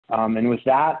And with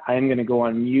that, I am going to go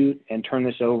on mute and turn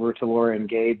this over to Laura and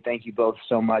Gabe. Thank you both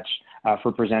so much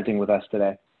for presenting with us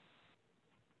today.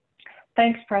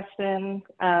 Thanks, Preston.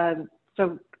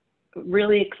 So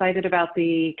really excited about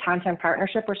the content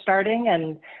partnership we're starting,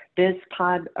 and this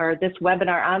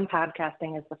webinar on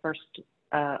podcasting is the first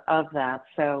of that.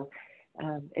 So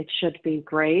it should be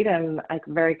great. I'm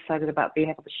very excited about being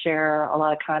able to share a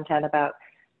lot of content about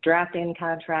drafting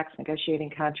contracts,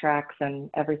 negotiating contracts, and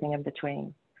everything in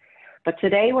between. But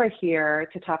today we're here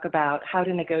to talk about how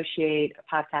to negotiate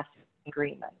a podcast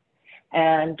agreement.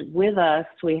 And with us,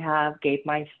 we have Gabe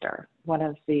Meister, one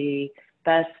of the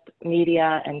best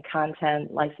media and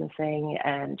content licensing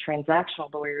and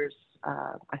transactional lawyers,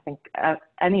 I think,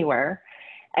 anywhere.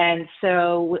 And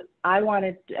so I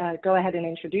wanted to go ahead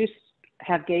and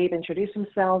have Gabe introduce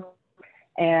himself,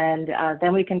 and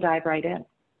then we can dive right in.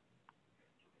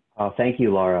 Thank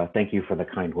you, Laura. Thank you for the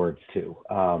kind words, too.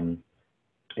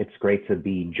 It's great to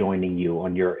be joining you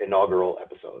on your inaugural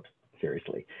episode,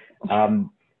 seriously.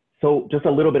 So just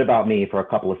a little bit about me for a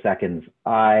couple of seconds.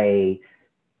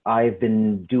 I've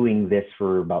been doing this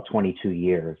for about 22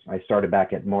 years. I started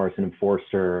back at Morrison &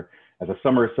 Foerster as a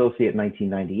summer associate in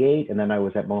 1998, and then I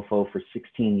was at MoFo for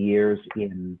 16 years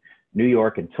in New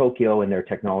York and Tokyo in their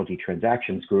technology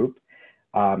transactions group.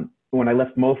 When I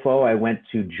left MoFo, I went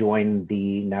to join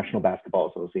the National Basketball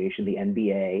Association, the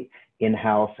NBA,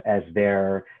 in-house as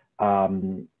their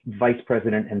vice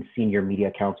president and senior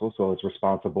media counsel. So I was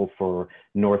responsible for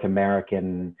North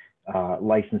American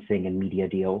licensing and media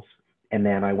deals. And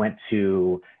then I went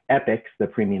to Epix, the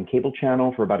premium cable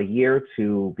channel, for about a year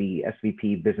to be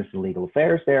SVP Business and Legal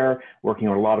Affairs there, working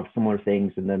on a lot of similar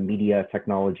things in the media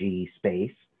technology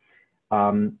space.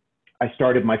 I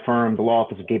started my firm, the law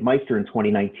office of Gabe Meister, in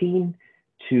 2019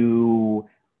 to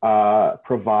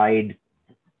provide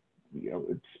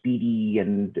speedy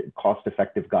and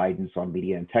cost-effective guidance on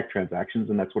media and tech transactions,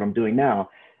 and that's what I'm doing now.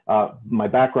 My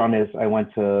background is I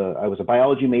was a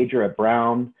biology major at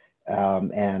Brown,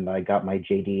 and I got my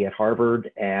JD at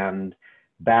Harvard. And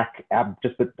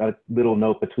just a little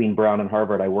note, between Brown and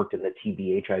Harvard, I worked in the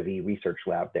TB HIV research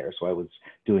lab there, so I was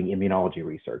doing immunology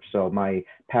research. So my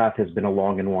path has been a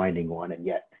long and winding one, and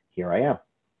yet here I am.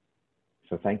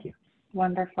 So thank you.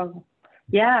 Wonderful.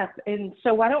 Yeah, and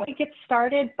so why don't we get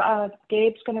started?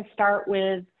 Gabe's going to start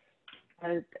with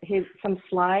some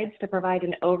slides to provide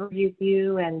an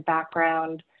overview and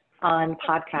background on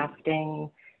podcasting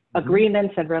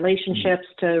agreements and relationships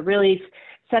to really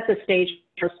set the stage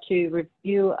for us to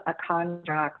review a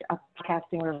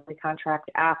podcasting related contract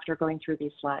after going through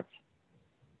these slides.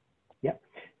 Yeah,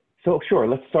 so sure,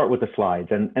 let's start with the slides.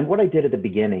 And what I did at the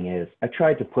beginning is I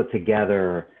tried to put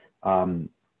together an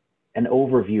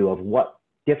overview of what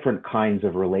different kinds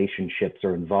of relationships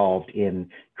are involved in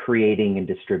creating and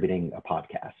distributing a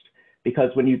podcast.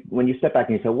 Because when you step back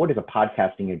and you say, what is a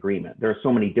podcasting agreement? There are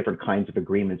so many different kinds of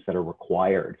agreements that are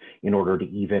required in order to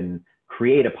even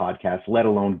create a podcast, let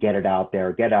alone get it out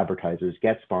there, get advertisers,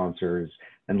 get sponsors,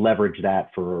 and leverage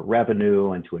that for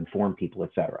revenue and to inform people,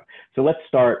 et cetera. So let's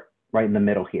start right in the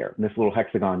middle here. And this little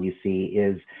hexagon you see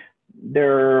is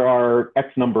there are X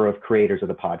number of creators of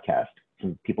the podcast.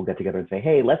 Some people get together and say,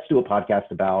 hey, let's do a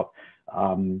podcast about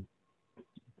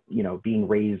being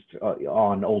raised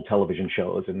on old television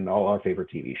shows and all our favorite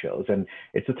TV shows. And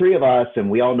it's the three of us, and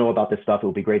we all know about this stuff. It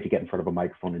would be great to get in front of a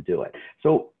microphone and do it.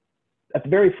 So at the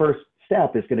very first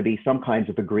step is going to be some kinds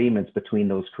of agreements between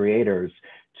those creators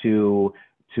to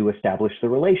establish the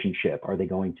relationship. Is it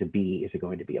going to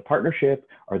be a partnership?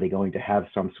 Are they going to have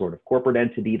some sort of corporate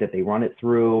entity that they run it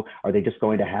through? Are they just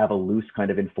going to have a loose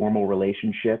kind of informal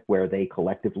relationship where they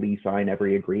collectively sign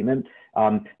every agreement?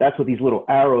 That's what these little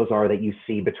arrows are that you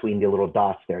see between the little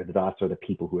dots there. The dots are the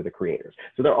people who are the creators.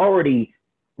 So there are already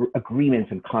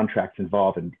agreements and contracts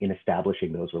involved in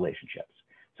establishing those relationships.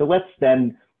 So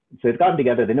they've gotten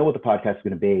together, they know what the podcast is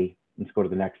going to be. Let's go to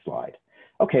the next slide.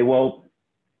 Okay, well,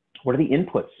 what are the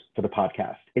inputs for the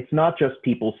podcast? It's not just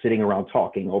people sitting around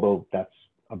talking, although that's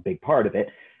a big part of it.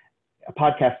 A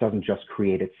podcast doesn't just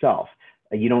create itself.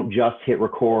 You don't just hit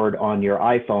record on your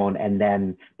iPhone and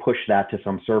then push that to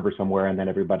some server somewhere, and then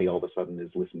everybody all of a sudden is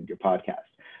listening to your podcast.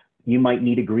 You might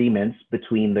need agreements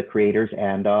between the creators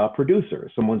and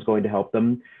producers. Someone's going to help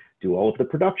them do all of the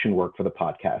production work for the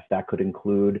podcast. That could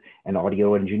include an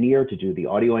audio engineer to do the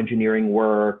audio engineering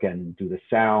work and do the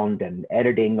sound and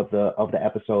editing of the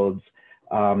episodes.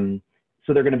 So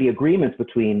there are going to be agreements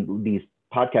between these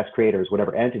podcast creators,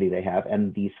 whatever entity they have,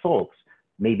 and these folks.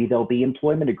 Maybe there'll be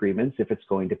employment agreements if it's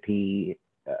going to be,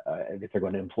 if they're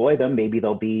going to employ them. Maybe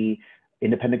there'll be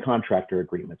independent contractor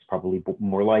agreements, probably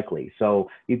more likely. So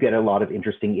you get a lot of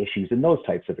interesting issues in those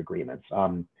types of agreements.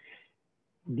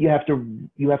 You have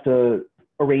to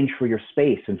arrange for your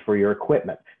space and for your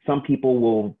equipment. Some people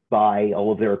will buy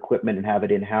all of their equipment and have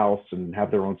it in-house and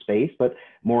have their own space, but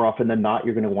more often than not,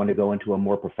 you're going to want to go into a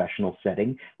more professional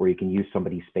setting where you can use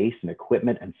somebody's space and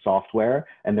equipment and software,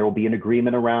 and there will be an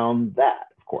agreement around that,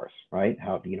 of course, right?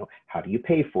 How do you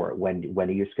pay for it? When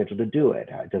are you scheduled to do it?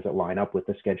 Does it line up with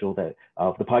the schedule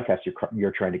of the podcast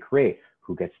you're trying to create?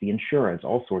 Who gets the insurance?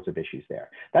 All sorts of issues there.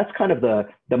 That's kind of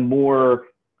the more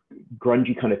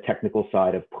grungy kind of technical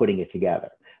side of putting it together.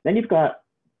 Then you've got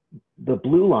the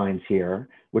blue lines here,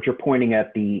 which are pointing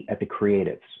at the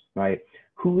creatives, right?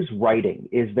 Who's writing?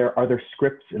 Are there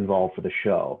scripts involved for the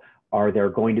show? Are there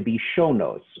going to be show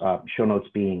notes? Show notes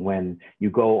being when you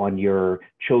go on your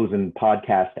chosen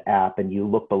podcast app and you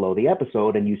look below the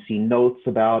episode and you see notes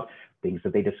about things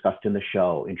that they discussed in the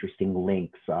show, interesting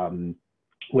links,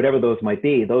 whatever those might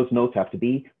be. Those notes have to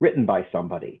be written by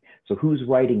somebody. So who's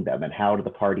writing them, and how do the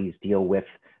parties deal with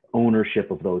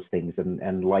ownership of those things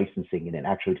and licensing and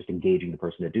actually just engaging the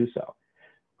person to do so?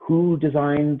 Who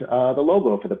designed the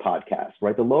logo for the podcast,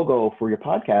 right? The logo for your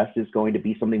podcast is going to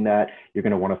be something that you're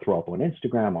going to want to throw up on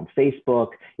Instagram, on Facebook.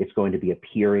 It's going to be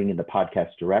appearing in the podcast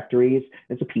directories.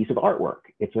 It's a piece of artwork.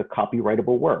 It's a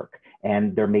copyrightable work.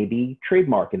 And there may be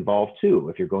trademark involved too,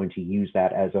 if you're going to use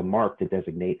that as a mark to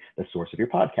designate the source of your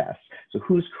podcast. So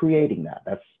who's creating that?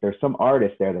 There's some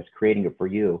artist there that's creating it for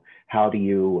you. How do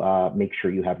you make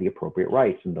sure you have the appropriate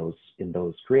rights in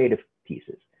those creative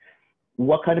pieces?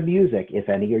 What kind of music, if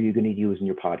any, are you going to use in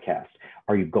your podcast?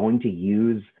 Are you going to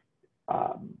use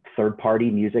third-party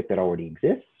music that already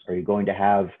exists? Are you going to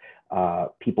have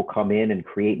people come in and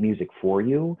create music for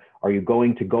you? Are you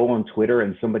going to go on Twitter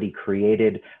and somebody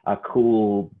created a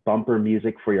cool bumper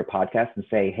music for your podcast and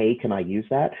say, hey, can I use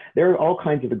that? There are all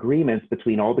kinds of agreements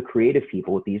between all the creative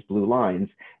people with these blue lines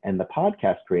and the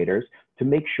podcast creators to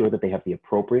make sure that they have the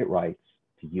appropriate rights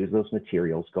to use those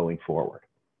materials going forward.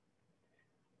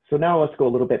 So now let's go a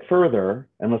little bit further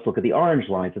and let's look at the orange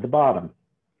lines at the bottom.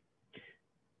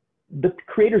 The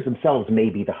creators themselves may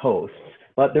be the hosts,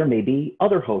 but there may be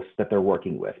other hosts that they're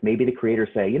working with. Maybe the creators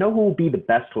say, you know who will be the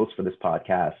best host for this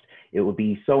podcast? It will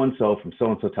be so-and-so from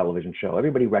so-and-so television show.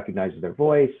 Everybody recognizes their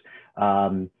voice.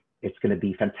 It's going to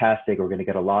be fantastic. We're going to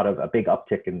get a big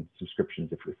uptick in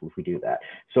subscriptions if we do that.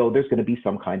 So there's going to be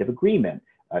some kind of agreement,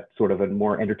 sort of a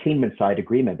more entertainment side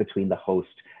agreement between the host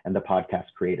and the podcast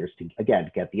creators to,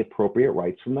 again, get the appropriate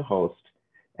rights from the host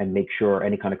and make sure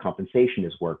any kind of compensation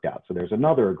is worked out. So there's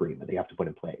another agreement they have to put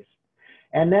in place.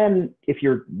 And then if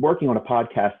you're working on a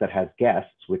podcast that has guests,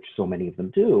 which so many of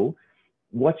them do,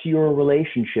 what's your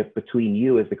relationship between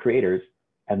you as the creators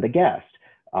and the guest?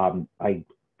 I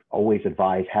always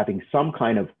advise having some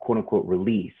kind of quote unquote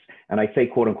release. And I say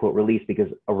quote unquote release because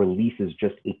a release is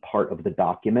just a part of the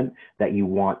document that you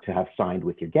want to have signed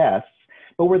with your guests,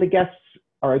 but where the guests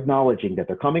are acknowledging that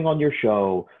they're coming on your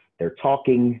show, they're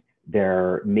talking,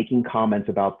 they're making comments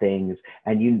about things,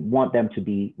 and you want them to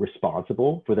be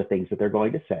responsible for the things that they're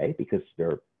going to say, because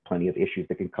there are plenty of issues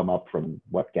that can come up from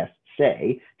what guests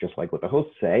say, just like what the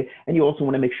hosts say. And you also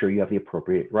want to make sure you have the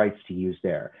appropriate rights to use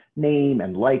their name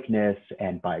and likeness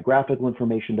and biographical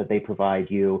information that they provide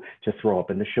you to throw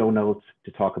up in the show notes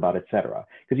to talk about, etc.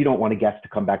 Because you don't want a guest to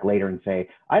come back later and say,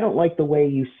 I don't like the way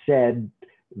you said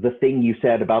the thing you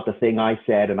said about the thing I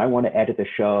said, and I want to edit the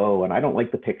show, and I don't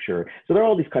like the picture. So there are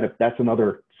all these that's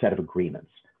another set of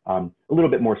agreements. A little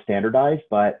bit more standardized,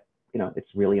 but it's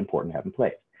really important to have in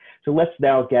place. So let's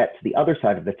now get to the other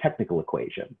side of the technical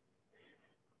equation.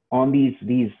 On these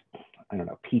I don't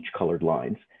know, peach-colored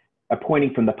lines, are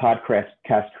pointing from the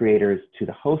podcast creators to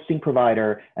the hosting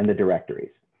provider and the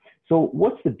directories. So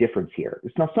what's the difference here?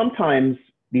 Now, sometimes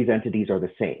these entities are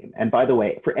the same. And by the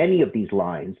way, for any of these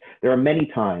lines, there are many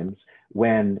times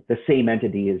when the same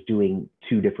entity is doing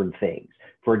two different things.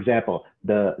 For example,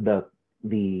 the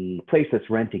place that's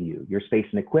renting you, your space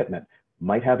and equipment,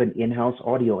 might have an in-house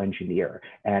audio engineer.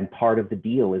 And part of the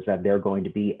deal is that they're going to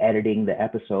be editing the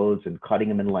episodes and cutting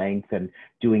them in length and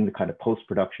doing the kind of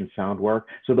post-production sound work.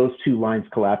 So those two lines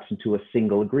collapse into a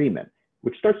single agreement,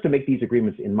 which starts to make these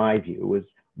agreements, in my view, was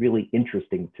really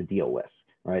interesting to deal with,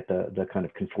 right? The kind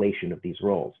of conflation of these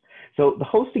roles. So the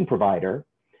hosting provider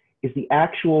is the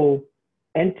actual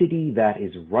entity that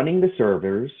is running the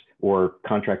servers or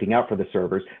contracting out for the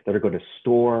servers that are going to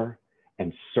store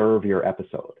and serve your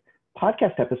episode.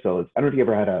 Podcast episodes, I don't know if you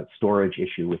ever had a storage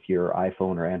issue with your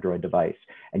iPhone or Android device,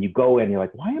 and you go in and you're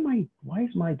like, why is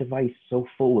my device so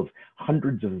full of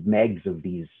hundreds of megs of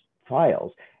these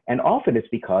files? And often it's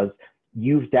because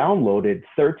you've downloaded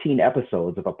 13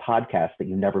 episodes of a podcast that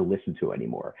you never listen to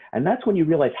anymore. And that's when you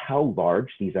realize how large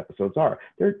these episodes are.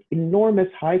 They're enormous,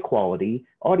 high quality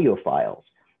audio files.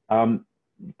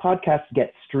 Podcasts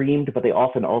get streamed, but they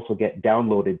often also get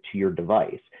downloaded to your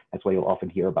device. That's why you'll often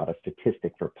hear about a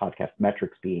statistic for podcast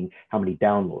metrics being how many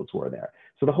downloads were there.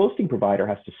 So the hosting provider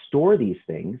has to store these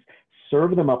things,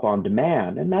 serve them up on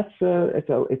demand, and that's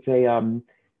it's a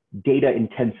data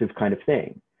intensive kind of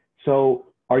thing. So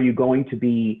are you going to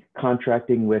be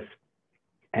contracting with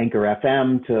Anchor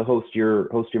FM to host your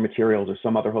materials or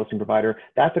some other hosting provider?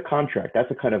 That's a contract.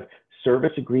 That's a kind of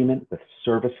service agreement with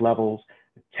service levels,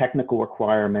 technical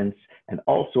requirements, and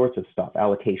all sorts of stuff,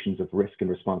 allocations of risk and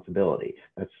responsibility.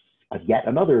 That's yet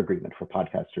another agreement for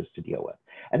podcasters to deal with.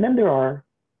 And then there are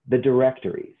the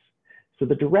directories. So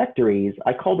the directories,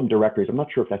 I call them directories. I'm not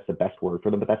sure if that's the best word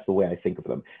for them, but that's the way I think of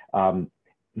them.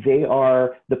 They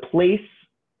are the place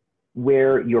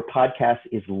where your podcast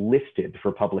is listed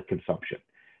for public consumption.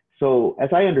 So as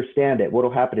I understand it, what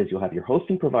will happen is you'll have your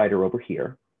hosting provider over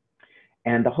here,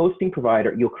 and the hosting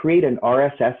provider, you'll create an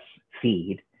RSS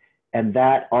feed, and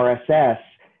that RSS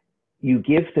you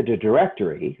give to the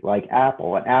directory like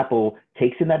Apple, and Apple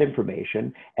takes in that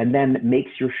information and then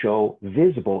makes your show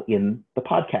visible in the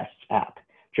podcasts app,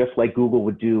 just like Google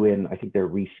would do in, I think they're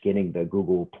reskinning the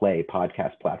Google Play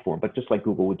podcast platform, but just like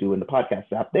Google would do in the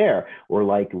podcast app there, or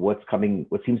like what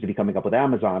seems to be coming up with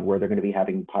Amazon, where they're going to be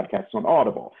having podcasts on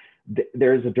Audible.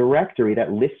 There's a directory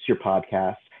that lists your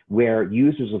podcasts where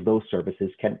users of those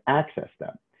services can access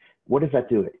them. What does that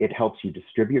do? It helps you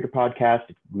distribute a podcast.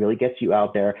 It really gets you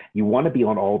out there. You want to be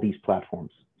on all these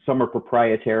platforms. Some are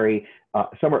proprietary.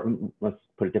 Some are, let's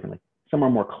put it differently, some are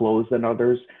more closed than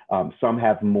others. Some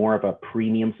have more of a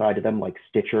premium side to them, like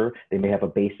Stitcher. They may have a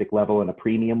basic level and a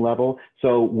premium level.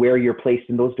 So where you're placed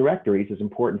in those directories is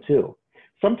important too.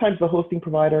 Sometimes the hosting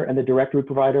provider and the directory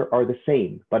provider are the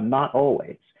same, but not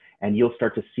always. And you'll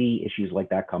start to see issues like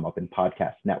that come up in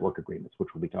podcast network agreements, which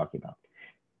we'll be talking about.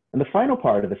 And the final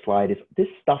part of the slide is this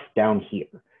stuff down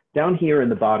here in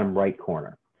the bottom right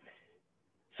corner.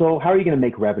 So how are you going to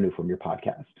make revenue from your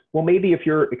podcast? Well, maybe if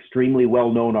you're extremely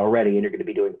well known already and you're going to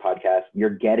be doing podcasts, you're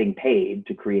getting paid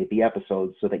to create the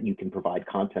episodes so that you can provide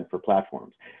content for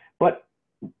platforms. But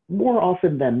more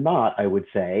often than not, I would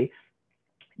say,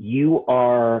 you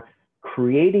are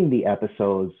creating the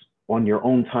episodes on your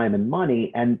own time and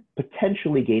money and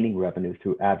potentially gaining revenue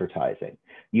through advertising.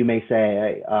 You may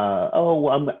say, I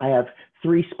have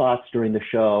 3 spots during the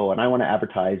show and I want to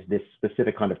advertise this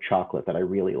specific kind of chocolate that I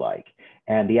really like.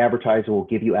 And the advertiser will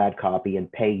give you ad copy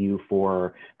and pay you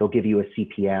they'll give you a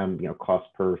CPM, cost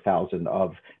per 1,000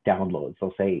 of downloads.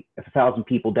 They'll say if 1,000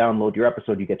 people download your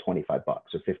episode, you get $25 or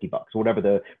 $50 or whatever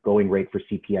the going rate for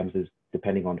CPMs is,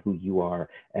 depending on who you are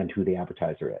and who the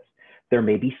advertiser is. There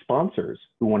may be sponsors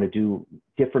who want to do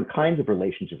different kinds of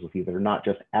relationships with you that are not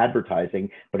just advertising,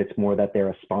 but it's more that they're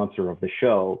a sponsor of the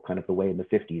show, kind of the way in the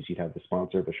 50s you'd have the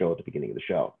sponsor of the show at the beginning of the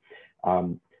show.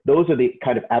 Those are the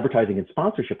kind of advertising and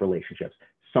sponsorship relationships.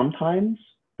 Sometimes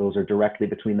those are directly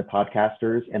between the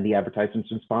podcasters and the advertisers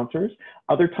and sponsors.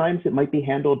 Other times it might be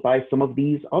handled by some of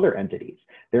these other entities.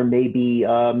 There may be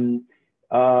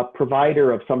a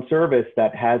provider of some service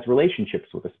that has relationships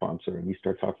with a sponsor, and you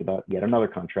start talking about yet another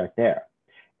contract there.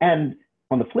 And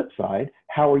on the flip side,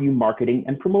 how are you marketing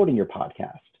and promoting your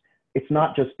podcast? It's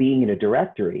not just being in a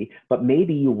directory, but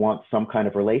maybe you want some kind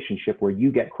of relationship where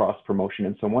you get cross promotion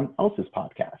in someone else's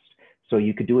podcast. So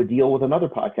you could do a deal with another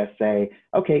podcast, say,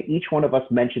 okay, each one of us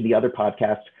mentioned the other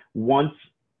podcast once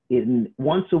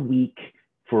a week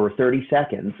for 30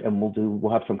 seconds, and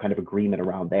we'll have some kind of agreement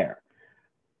around there.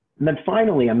 And then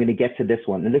finally, I'm going to get to this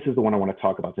one, and this is the one I want to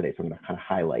talk about today, so I'm going to kind of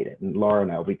highlight it. And Laura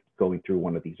and I will be going through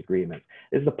one of these agreements.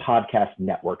 This is a podcast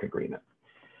network agreement.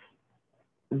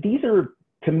 These are,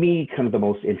 to me, kind of the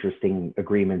most interesting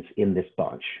agreements in this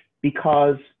bunch,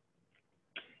 because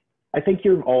I think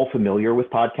you're all familiar with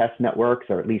podcast networks,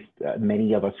 or at least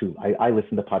many of us who, I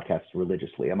listen to podcasts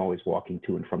religiously. I'm always walking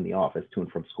to and from the office, to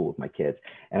and from school with my kids.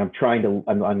 And I'm trying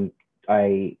to,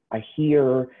 I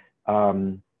hear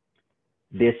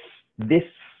this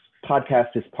podcast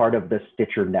is part of the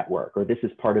Stitcher network, or this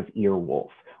is part of Earwolf,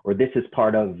 or this is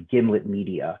part of Gimlet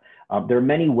Media. There are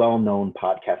many well-known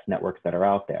podcast networks that are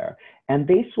out there, and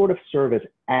they sort of serve as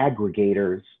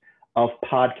aggregators of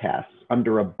podcasts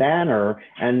under a banner.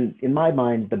 And in my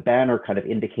mind, the banner kind of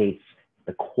indicates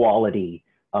the quality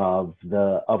of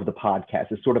the podcast.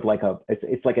 It's sort of like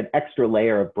it's like an extra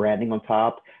layer of branding on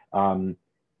top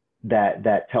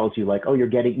that tells you like, oh, you're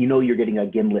getting a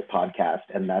Gimlet podcast,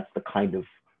 and that's the kind of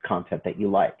content that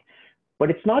you like. But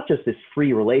it's not just this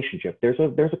free relationship. There's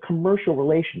a commercial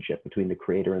relationship between the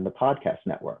creator and the podcast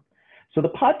network. So the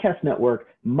podcast network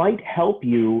might help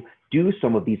you do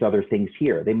some of these other things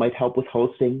here. They might help with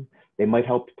hosting. They might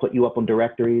help put you up on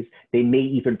directories. They may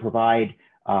even provide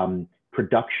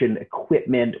production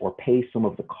equipment or pay some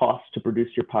of the costs to produce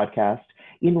your podcast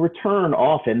in return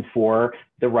often for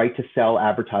the right to sell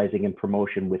advertising and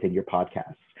promotion within your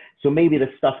podcasts. So maybe the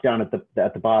stuff down at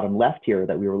the bottom left here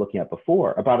that we were looking at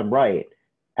before, or bottom right,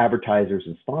 advertisers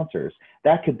and sponsors,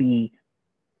 that could be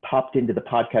popped into the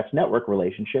podcast network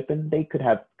relationship, and they could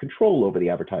have control over the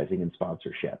advertising and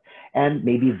sponsorship. And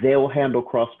maybe they'll handle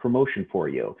cross promotion for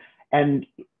you. And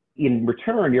in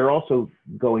return, you're also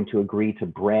going to agree to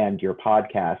brand your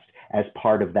podcast as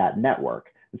part of that network.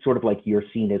 It's sort of like you're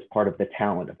seen as part of the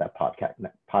talent of that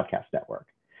podcast network.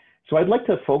 So I'd like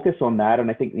to focus on that. And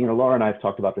I think, Laura and I have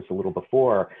talked about this a little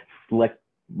before. Let's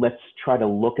try to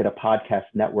look at a podcast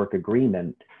network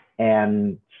agreement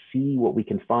and see what we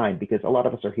can find, because a lot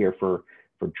of us are here for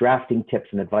drafting tips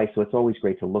and advice. So it's always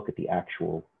great to look at the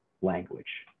actual language.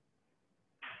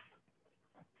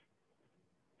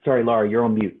 Sorry, Laura, you're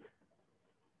on mute.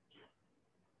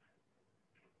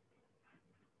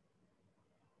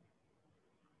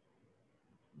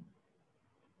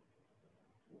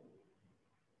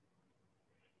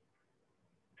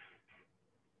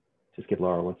 Just give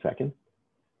Laura 1 second.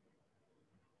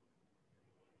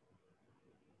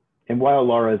 And while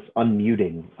Laura's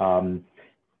unmuting,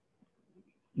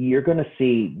 you're going to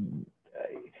see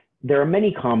there are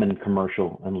many common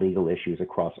commercial and legal issues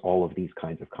across all of these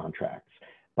kinds of contracts.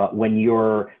 But when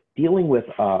you're dealing with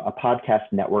a podcast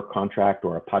network contract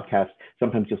or a podcast,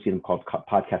 sometimes you'll see them called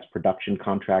podcast production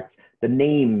contracts. The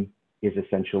name is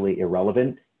essentially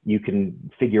irrelevant. You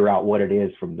can figure out what it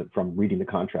is from reading the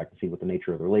contract and see what the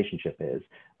nature of the relationship is.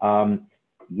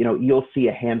 You'll see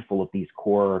a handful of these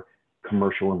core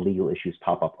commercial and legal issues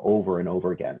pop up over and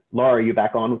over again. Laura, are you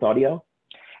back on with audio?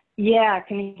 Yeah,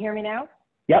 can you hear me now?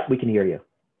 Yep, we can hear you.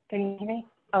 Can you hear me?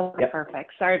 Oh, yep. Perfect.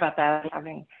 Sorry about that. I'm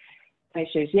having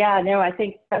issues. Yeah, no, I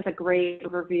think that's a great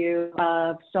overview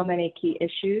of so many key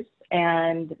issues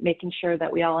and making sure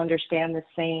that we all understand the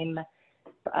same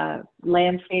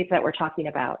landscape that we're talking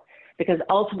about. Because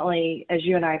ultimately, as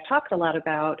you and I have talked a lot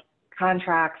about,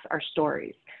 contracts are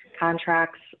stories.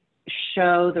 Contracts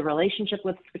show the relationship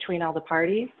between all the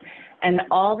parties, and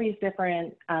all these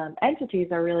different entities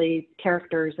are really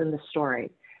characters in the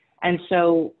story. And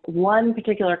so one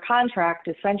particular contract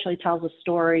essentially tells a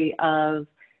story of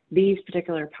these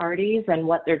particular parties and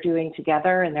what they're doing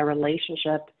together and their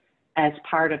relationship as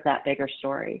part of that bigger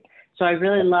story. So I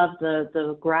really love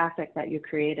the graphic that you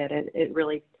created. It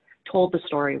really told the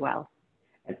story well.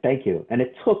 Thank you. And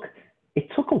it took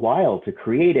a while to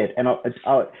create it. And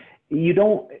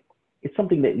it's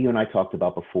something that you and I talked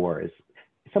about before, is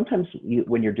sometimes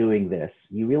when you're doing this,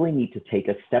 you really need to take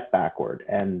a step backward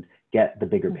and get the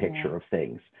bigger picture of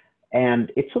things.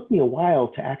 And it took me a while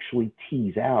to actually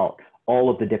tease out all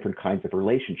of the different kinds of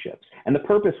relationships. And the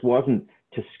purpose wasn't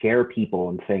to scare people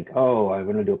and think, oh, I'm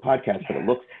going to do a podcast, but it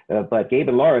looks, but Gabe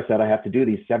and Laura said I have to do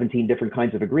these 17 different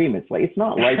kinds of agreements. Like, it's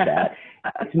not like that.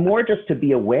 It's more just to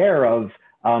be aware of,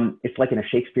 it's like in a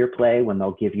Shakespeare play when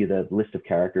they'll give you the list of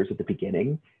characters at the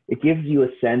beginning. It gives you a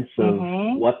sense of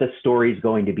what the story is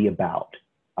going to be about.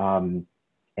 And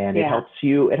it helps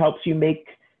you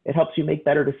make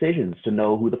better decisions to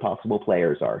know who the possible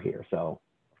players are here. So.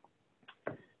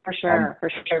 For sure,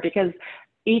 because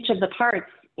each of the parts,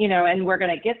 and we're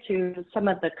going to get to some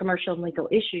of the commercial and legal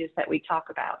issues that we talk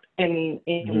about in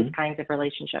these kinds of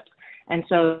relationships. And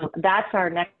so that's our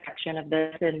next section of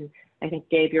this. And I think,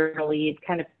 Gabe, you're going to lead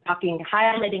kind of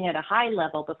highlighting at a high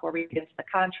level before we get into the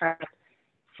contract,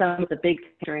 some of the big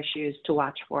picture issues to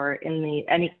watch for in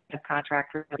any kind of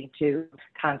contract relating to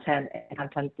content and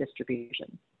content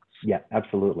distribution. Yeah,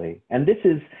 absolutely. And this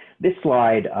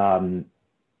slide,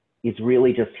 is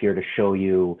really just here to show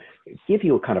you, give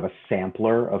you a kind of a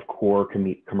sampler of core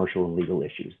commercial and legal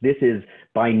issues. This is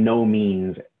by no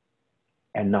means,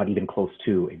 and not even close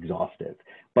to, exhaustive,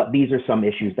 but these are some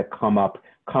issues that come up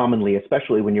commonly,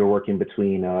 especially when you're working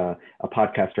between a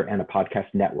podcaster and a podcast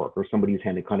network, or somebody who's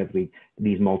handling kind of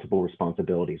these multiple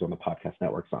responsibilities on the podcast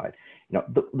network side.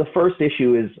 The first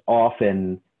issue is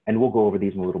often, and we'll go over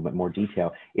these in a little bit more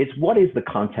detail, is what is the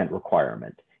content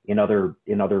requirement? In other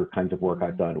kinds of work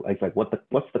I've done, it's like, what's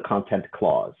the content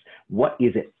clause? What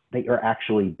is it that you're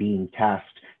actually being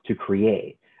tasked to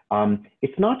create?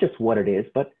 It's not just what it is,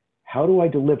 but how do I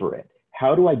deliver it?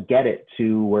 How do I get it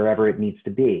to wherever it needs to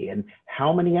be? And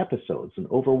how many episodes and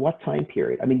over what time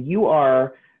period? I mean,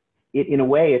 in a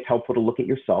way, it's helpful to look at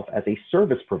yourself as a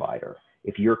service provider.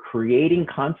 If you're creating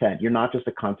content, you're not just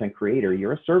a content creator,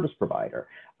 you're a service provider.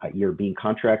 You're being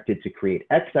contracted to create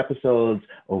X episodes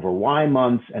over Y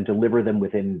months and deliver them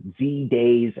within Z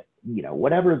days,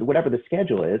 whatever the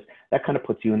schedule is. That kind of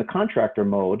puts you in the contractor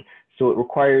mode. So it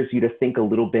requires you to think a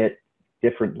little bit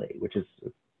differently, which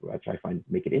I find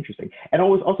make it interesting. And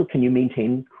also, can you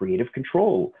maintain creative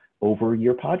control over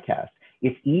your podcast?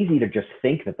 It's easy to just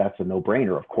think that that's a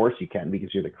no-brainer. Of course you can,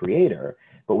 because you're the creator.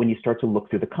 But when you start to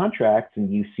look through the contracts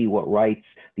and you see what rights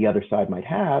the other side might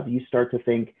have, you start to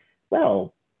think,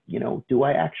 well, do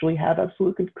I actually have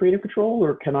absolute creative control,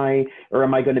 or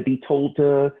am I going to be told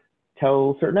to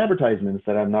tell certain advertisements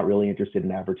that I'm not really interested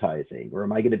in advertising? Or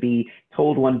am I going to be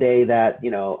told one day that,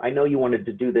 I know you wanted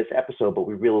to do this episode, but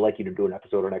we really like you to do an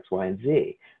episode on X, Y, and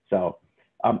Z. So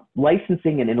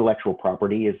licensing and intellectual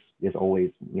property is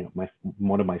always,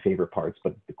 one of my favorite parts,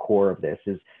 but the core of this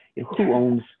is who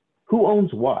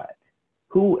owns what?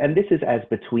 And this is as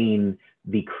between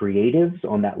the creatives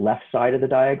on that left side of the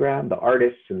diagram, the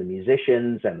artists and the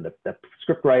musicians and the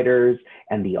script writers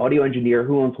and the audio engineer,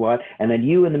 who owns what, and then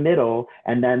you in the middle,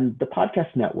 and then the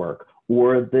podcast network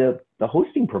or the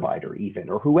hosting provider even,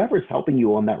 or whoever's helping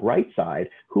you on that right side,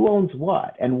 who owns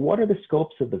what, and what are the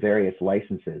scopes of the various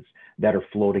licenses that are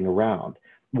floating around.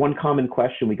 One common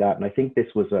question we got, and I think this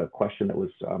was a question that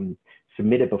was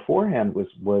submitted beforehand,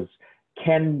 was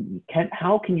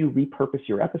how can you repurpose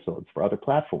your episodes for other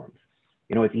platforms?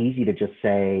 It's easy to just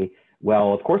say,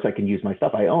 well, of course I can use my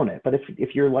stuff, I own it. But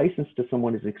if your license to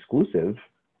someone is exclusive,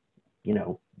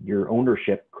 your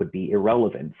ownership could be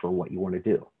irrelevant for what you want to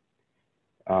do.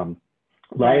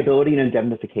 Liability and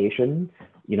indemnification,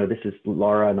 this is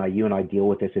Laura and you and I deal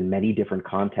with this in many different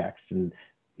contexts, and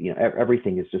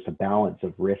everything is just a balance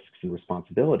of risks and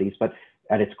responsibilities, but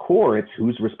at its core, it's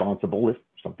who's responsible if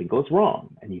something goes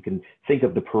wrong. And you can think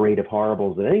of the parade of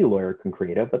horribles that any lawyer can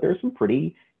create of, but there are some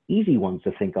pretty easy ones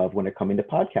to think of when it comes to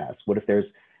podcasts. What if there's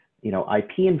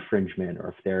IP infringement, or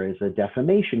if there is a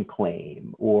defamation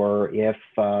claim, or if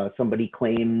somebody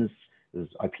claims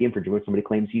IP infringement, somebody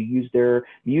claims you used their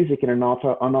music in an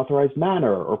unauthorized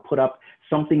manner, or put up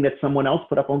something that someone else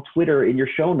put up on Twitter in your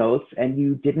show notes and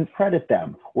you didn't credit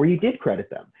them, or you did credit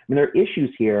them. I mean, there are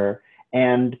issues here,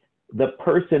 and the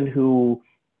person who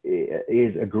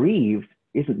is aggrieved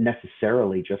isn't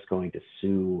necessarily just going to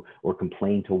sue or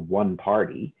complain to one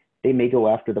party. They may go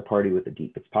after the party with the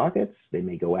deepest pockets. They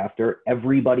may go after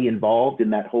everybody involved in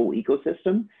that whole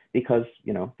ecosystem, because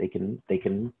they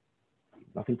can.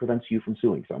 Nothing prevents you from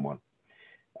suing someone.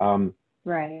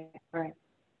 Right.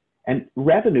 And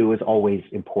revenue is always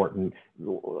important.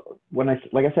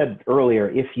 Like I said earlier,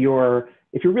 if you're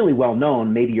really well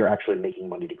known, maybe you're actually making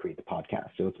money to create the podcast.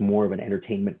 So it's more of an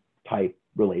entertainment type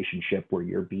relationship where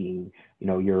you're being,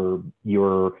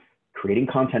 you're creating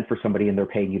content for somebody and they're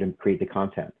paying you to create the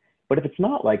content. But if it's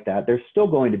not like that, there's still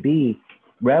going to be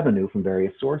revenue from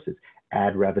various sources: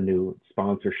 ad revenue,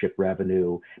 sponsorship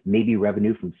revenue, maybe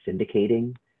revenue from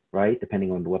syndicating, right?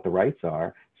 Depending on what the rights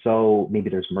are. So maybe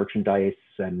there's merchandise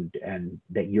and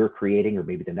that you're creating, or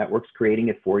maybe the network's creating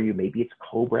it for you. Maybe it's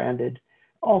co-branded.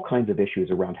 All kinds of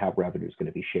issues around how revenue is going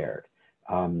to be shared.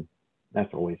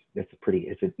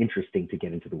 It's interesting to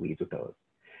get into the weeds with those.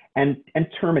 And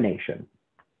termination.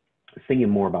 I was thinking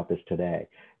more about this today.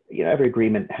 Every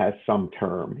agreement has some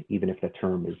term, even if the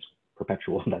term is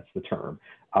perpetual, that's the term.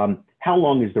 How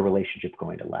long is the relationship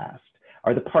going to last?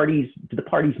 Do the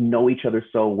parties know each other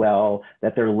so well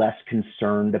that they're less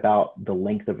concerned about the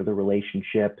length of the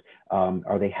relationship?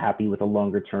 Are they happy with a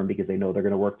longer term because they know they're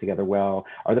going to work together well?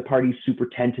 Are the parties super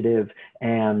tentative,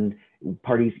 and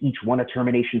parties each want a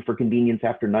termination for convenience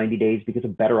after 90 days because a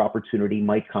better opportunity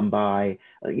might come by?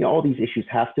 All these issues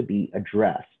have to be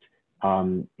addressed,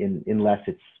 unless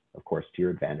it's, of course, to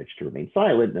your advantage to remain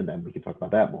silent, and then we can talk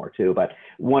about that more too. But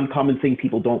one common thing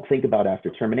people don't think about after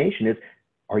termination is,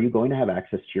 are you going to have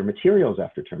access to your materials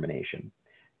after termination?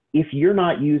 If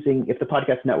the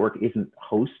podcast network isn't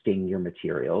hosting your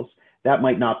materials, that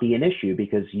might not be an issue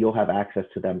because you'll have access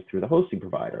to them through the hosting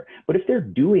provider. But if they're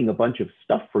doing a bunch of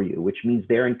stuff for you, which means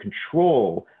they're in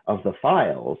control of the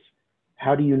files,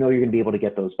 how do you know you're going to be able to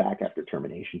get those back after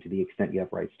termination to the extent you have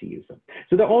rights to use them?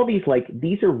 So there are all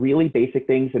these are really basic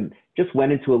things, and just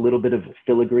went into a little bit of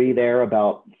filigree there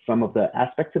about some of the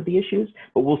aspects of the issues,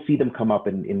 but we'll see them come up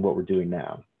in what we're doing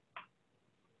now.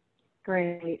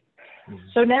 Great.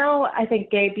 So now I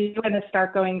think, Gabe, you're going to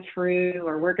start going through,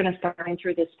 or we're going to start going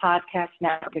through this podcast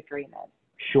network agreement.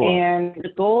 Sure. And the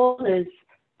goal is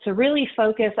to really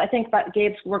focus, I think,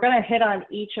 Gabe, we're going to hit on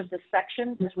each of the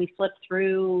sections as we flip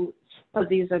through. So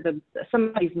these are some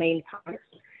of these main topics.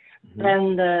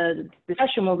 then the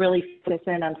discussion will really focus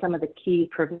in on some of the key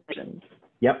provisions.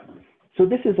 Yep. So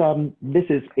this is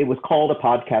it was called a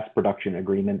podcast production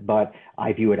agreement, but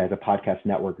I view it as a podcast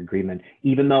network agreement,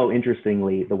 even though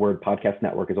interestingly, the word podcast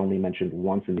network is only mentioned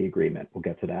once in the agreement. We'll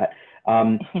get to that.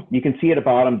 You can see at the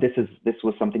bottom, this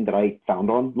was something that I found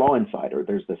on Law Insider.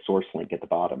 There's the source link at the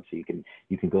bottom, so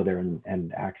you can go there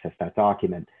and access that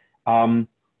document.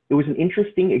 It was an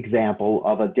interesting example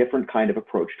of a different kind of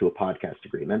approach to a podcast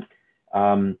agreement.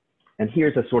 And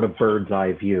here's a sort of bird's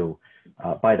eye view.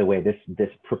 By the way, this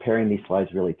preparing these slides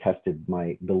really tested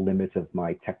the limits of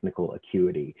my technical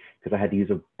acuity, because I had to use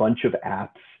a bunch of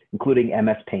apps, including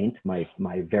MS Paint, my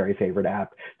very favorite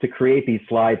app, to create these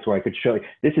slides so I could show you.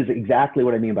 This is exactly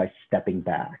what I mean by stepping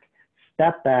back.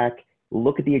 Step back,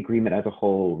 look at the agreement as a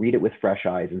whole, read it with fresh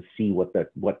eyes, and see what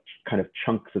kind of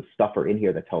chunks of stuff are in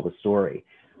here that tell the story.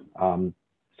 So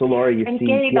Laura, you see. And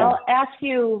Gabe, yeah. I'll ask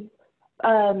you,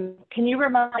 can you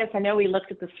remind us, I know we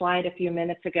looked at the slide a few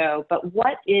minutes ago, but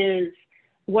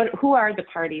who are the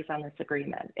parties on this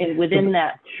agreement and within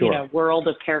that Sure. world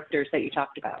of characters that you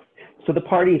talked about? So the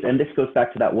parties, and this goes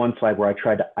back to that one slide where I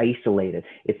tried to isolate it.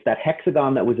 It's that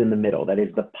hexagon that was in the middle. That is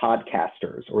the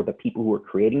podcasters, or the people who are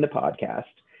creating the podcast,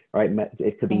 right?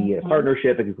 It could be a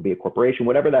partnership, it could be a corporation,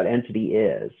 whatever that entity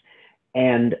is,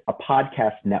 and a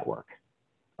podcast network,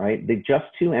 right? They're just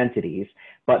two entities,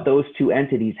 but those two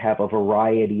entities have a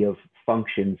variety of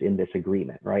functions in this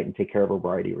agreement, right? And take care of a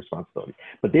variety of responsibilities.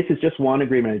 But this is just one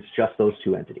agreement. It's just those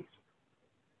two entities.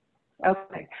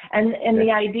 Okay. And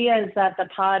the idea is that the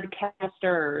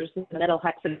podcasters, the middle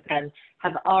hexagon,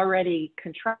 have already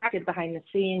contracted behind the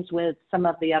scenes with some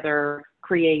of the other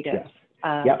creatives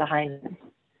behind them.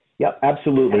 Yep,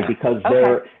 absolutely.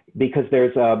 Because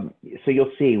there's so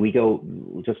you'll see, we go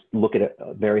just look at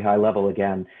a very high level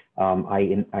again.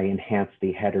 I enhance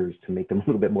the headers to make them a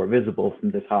little bit more visible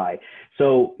from this high.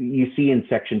 So you see in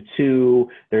section 2,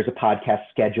 there's a podcast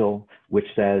schedule, which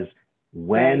says,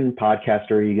 when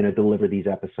podcaster are you going to deliver these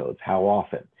episodes? How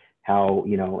often? How,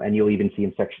 and you'll even see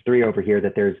in section 3 over here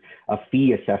that there's a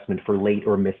fee assessment for late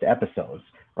or missed episodes,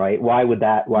 right? Why would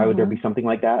there be something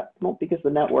like that? Well, because the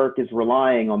network is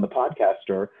relying on the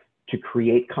podcaster to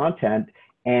create content,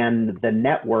 and the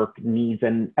network needs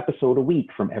an episode a week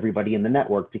from everybody in the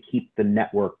network to keep the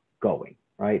network going,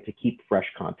 right? To keep fresh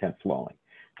content flowing.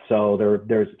 So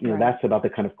there's, that's about the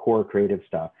kind of core creative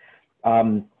stuff.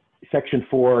 Section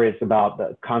 4 is about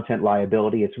the content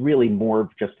liability. It's really more of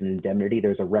just an indemnity.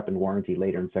 There's a rep and warranty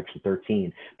later in section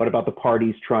 13, but about the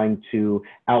parties trying to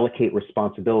allocate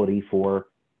responsibility for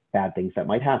bad things that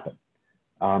might happen.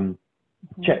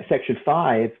 Section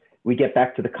 5, we get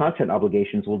back to the content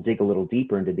obligations. We'll dig a little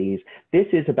deeper into these. This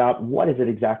is about what is it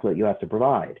exactly that you have to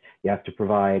provide. You have to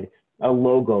provide a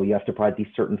logo, you have to provide these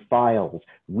certain files.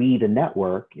 We, the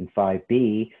network, in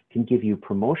 5B, can give you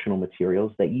promotional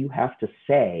materials that you have to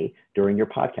say during your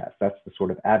podcast. That's the sort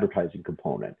of advertising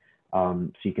component. So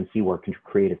you can see where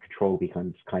creative control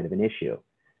becomes kind of an issue.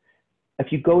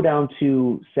 If you go down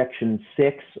to section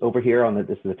 6 over here on this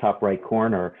is the top right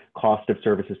corner, cost of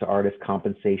services to artists,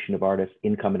 compensation of artists,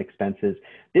 income and expenses.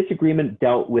 This agreement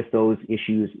dealt with those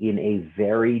issues in a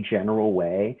very general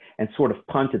way and sort of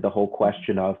punted the whole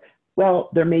question of, well,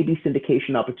 there may be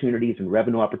syndication opportunities and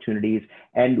revenue opportunities,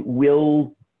 and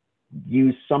we'll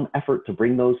use some effort to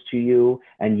bring those to you,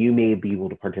 and you may be able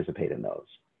to participate in those.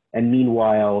 And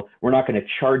meanwhile, we're not going to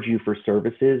charge you for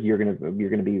services. You're going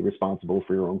to be responsible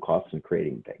for your own costs in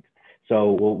creating things.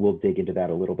 So we'll dig into that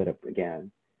a little bit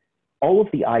again. All of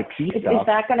the IP stuff. Is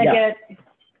that going to get?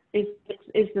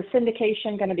 Is the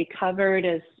syndication going to be covered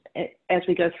as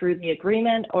we go through the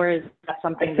agreement, or is that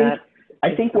something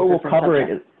I think where we'll cover it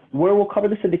is. Where we'll cover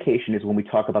the syndication is when we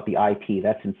talk about the IP.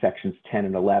 That's in sections 10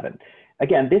 and 11.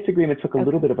 Again, this agreement took a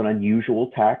little bit of an unusual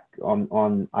tack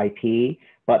on IP,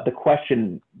 but the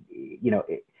question, and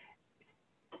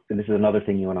this is another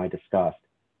thing you and I discussed,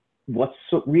 what's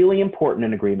really important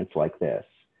in agreements like this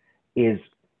is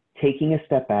taking a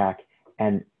step back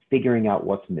and figuring out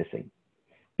what's missing.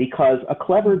 Because a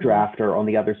clever drafter on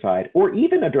the other side, or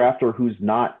even a drafter who's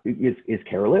is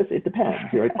careless, it depends.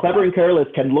 Right? Clever and careless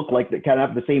can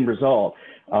have the same result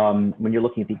when you're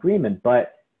looking at the agreement.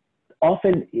 But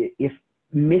often, if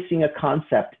missing a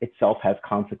concept itself has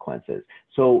consequences.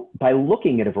 So by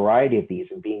looking at a variety of these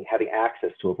and having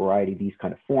access to a variety of these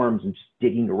kind of forms and just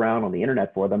digging around on the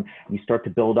internet for them, you start to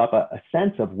build up a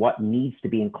sense of what needs to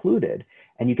be included,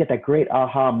 and you get that great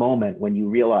aha moment when you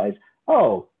realize,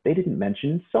 oh, they didn't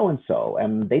mention so-and-so,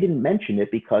 and they didn't mention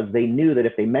it because they knew that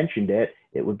if they mentioned it,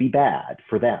 it would be bad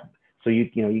for them. So you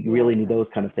really need those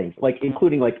kind of things,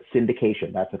 including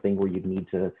syndication. That's a thing where you'd need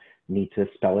to need to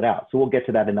spell it out. So we'll get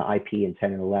to that in the IP in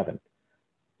 10 and 11.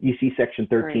 You see section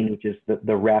 13, Right. which is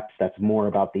the reps. That's more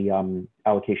about the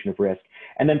allocation of risk.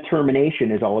 And then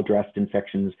termination is all addressed in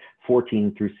sections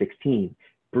 14 through 16.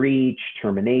 Breach,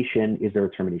 termination, is there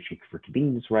a termination for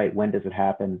convenience right? When does it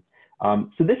happen?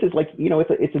 So this is like, you know,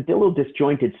 it's a little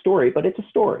disjointed story, but it's a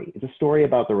story. It's a story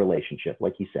about the relationship,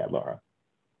 like you said, Laura.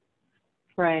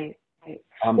 Right.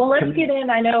 Well, let's get in.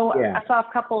 I know yeah. I saw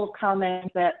a couple of comments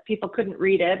that people couldn't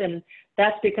read it, and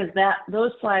that's because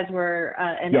those slides were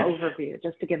an yes. overview,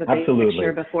 just to give a big Absolutely.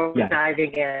 picture before we're yes.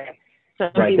 diving in. So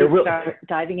right. maybe we'll start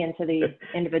diving into the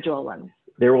individual ones.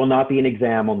 There will not be an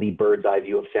exam on the bird's eye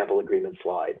view of sample agreement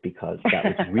slide, because that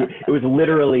was it was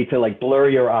literally to like blur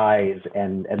your eyes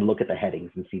and look at the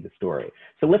headings and see the story.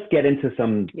 So let's get into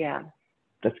some. Yeah.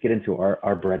 Let's get into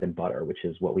our bread and butter, which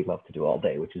is what we love to do all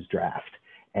day, which is draft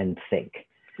and think.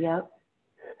 Yep.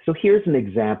 So here's an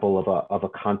example of a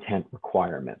content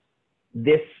requirement.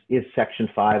 This is section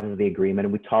 5 of the agreement,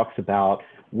 and we talks about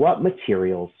what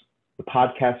materials the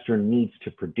podcaster needs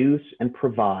to produce and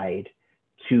provide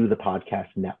to the podcast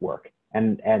network.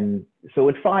 And so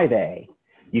in 5A,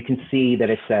 you can see that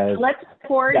it says— Let's,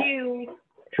 for you,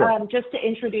 sure. Just to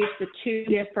introduce the two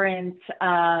different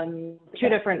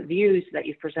views that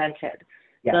you've presented.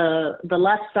 Yeah. The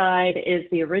left side is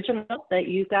the original that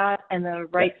you got, and the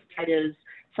right side is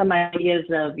some ideas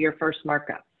of your first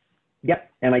markup.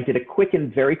 Yep, and I did a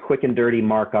very quick and dirty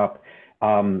markup.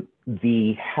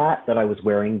 The hat that I was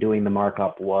wearing doing the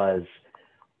markup was,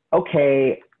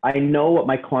 okay, I know what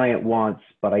my client wants,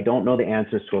 but I don't know the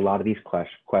answers to a lot of these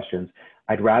questions.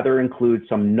 I'd rather include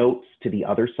some notes to the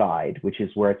other side, which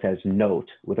is where it says note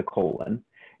with a colon,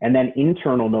 and then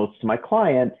internal notes to my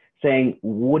client saying,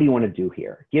 what do you want to do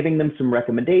here? Giving them some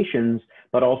recommendations,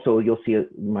 but also you'll see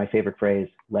my favorite phrase,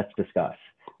 let's discuss,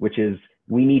 which is,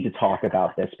 we need to talk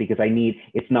about this because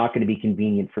it's not going to be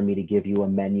convenient for me to give you a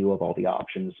menu of all the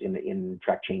options in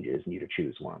track changes and you to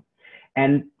choose one.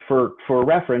 And for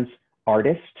reference,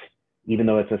 artist, even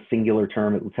though it's a singular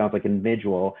term, it sounds like an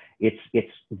individual, it's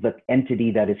the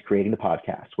entity that is creating the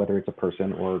podcast, whether it's a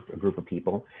person or a group of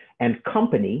people. And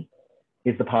company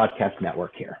is the podcast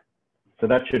network here. So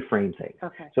that should frame things.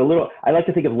 Okay. So I like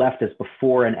to think of left as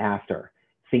before and after,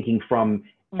 thinking from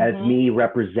as me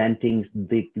representing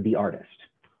the artist.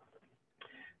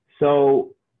 So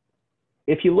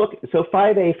if you look, so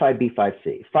 5A, 5B,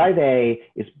 5C. 5A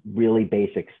is really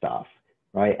basic stuff,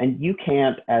 right? And you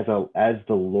can't, as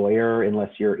the lawyer,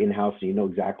 unless you're in-house and you know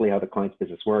exactly how the client's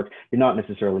business works, you're not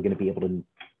necessarily going to be able to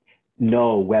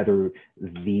know whether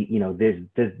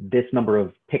this number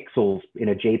of pixels in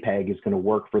a JPEG is going to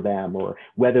work for them, or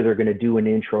whether they're going to do an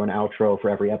intro and outro for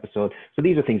every episode. So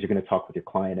these are things you're going to talk with your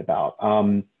client about.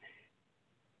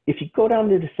 If you go down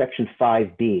into section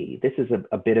 5B, this is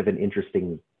a bit of an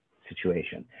interesting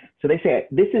situation. So they say,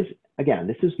 this is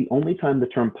the only time the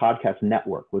term podcast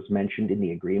network was mentioned in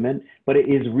the agreement, but it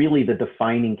is really the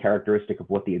defining characteristic of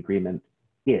what the agreement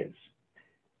is.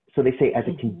 So they say, as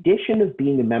a condition of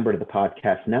being a member of the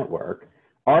podcast network,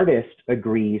 artist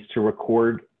agrees to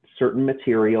record certain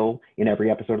material in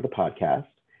every episode of the podcast,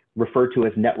 referred to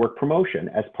as network promotion,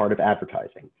 as part of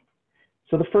advertising.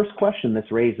 So the first question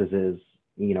this raises is,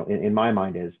 in my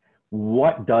mind, is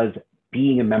what does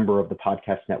being a member of the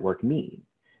podcast network mean?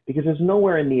 Because there's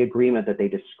nowhere in the agreement that they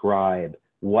describe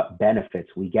what benefits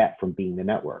we get from being the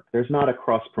network. There's not a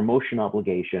cross-promotion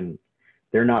obligation.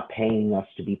 They're not paying us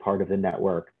to be part of the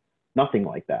network. Nothing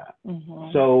like that.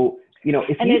 So,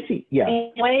 if and you see,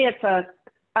 in a way,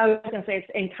 I was going to say, it's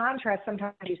in contrast,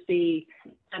 sometimes you see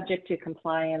subject to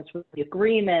compliance with the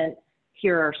agreement,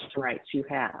 here are some rights you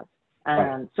have.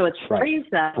 Right. So it's phrased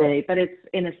that way, but it's,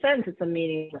 in a sense, it's a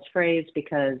meaningless phrase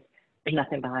because there's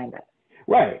nothing behind it.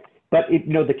 Right. But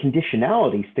the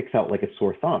conditionality sticks out like a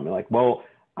sore thumb. You're like, well,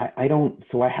 I don't,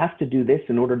 so I have to do this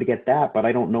in order to get that, but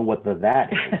I don't know what that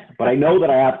is. But I know that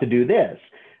I have to do this.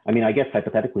 I mean, I guess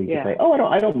hypothetically you could say, oh,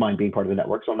 I don't mind being part of the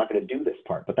network, so I'm not going to do this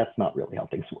part, but that's not really how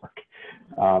things work.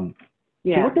 So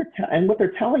what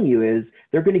they're telling you is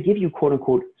they're going to give you, quote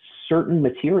unquote, certain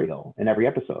material in every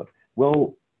episode.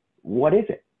 Well, what is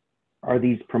it? Are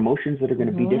these promotions that are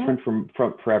going to be different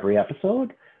for every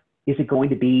episode? Is it going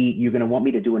to be, you're going to want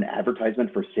me to do an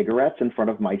advertisement for cigarettes in front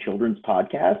of my children's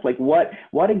podcast? Like what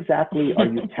exactly are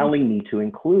you telling me to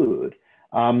include?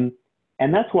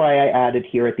 And that's why I added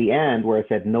here at the end where I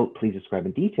said, note, please describe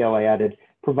in detail. I added,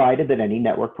 provided that any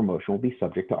network promotion will be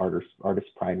subject to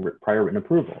artist's prior written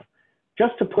approval.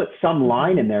 Just to put some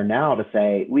line in there now to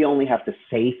say, we only have to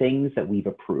say things that we've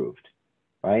approved,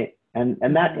 right? And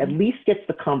that at least gets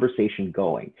the conversation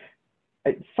going.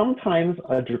 sometimes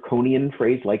a draconian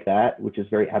phrase like that, which is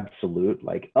very absolute,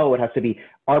 like, oh, it has to be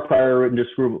our prior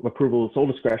approval, sole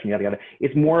discretion, yada, yada.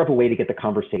 It's more of a way to get the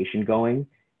conversation going.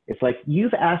 It's like,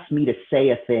 you've asked me to say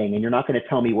a thing and you're not going to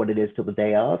tell me what it is till the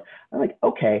day of. I'm like,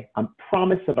 okay, I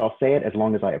promise that I'll say it as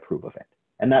long as I approve of it.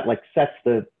 And that like sets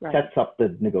up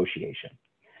the negotiation.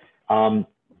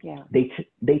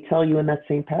 They tell you in that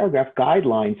same paragraph,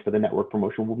 guidelines for the network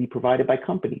promotion will be provided by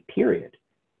company, period.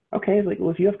 Okay, like,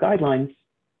 well, if you have guidelines,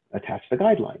 attach the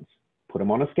guidelines, put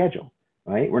them on a schedule,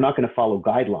 right? We're not going to follow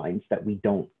guidelines that we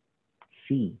don't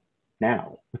see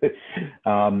now.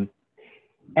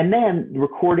 And then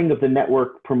recording of the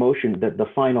network promotion, the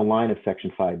final line of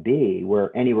section 5B,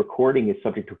 where any recording is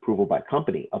subject to approval by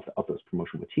company of those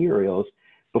promotional materials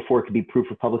before it can be approved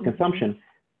for public consumption.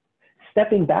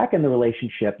 Stepping back in the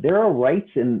relationship, there are rights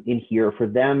in here for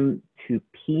them to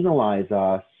penalize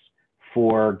us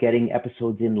for getting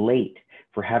episodes in late,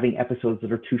 for having episodes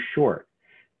that are too short.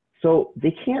 So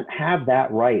they can't have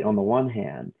that right on the one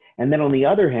hand, and then on the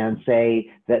other hand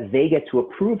say that they get to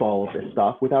approve all of this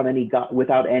stuff without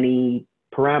any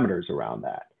parameters around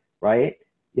that, right?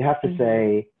 You have to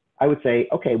say, I would say,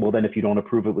 okay, well then if you don't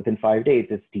approve it within 5 days,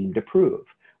 it's deemed approved,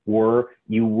 or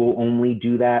you will only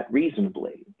do that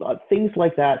reasonably. Things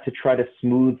like that to try to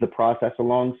smooth the process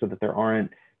along so that there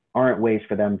aren't ways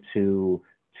for them to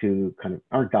kind of,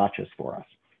 aren't gotchas for us.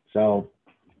 So,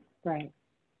 right.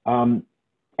 And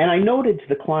I noted to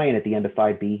the client at the end of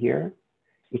 5B here,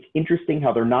 it's interesting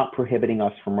how they're not prohibiting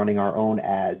us from running our own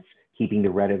ads, keeping the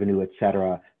revenue, et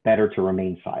cetera, better to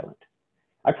remain silent.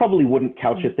 I probably wouldn't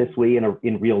couch it this way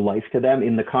in real life to them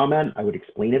in the comment. I would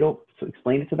explain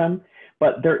it to them,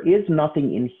 but there is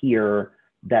nothing in here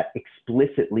that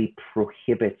explicitly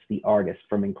prohibits the artist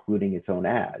from including its own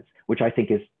ads, which I think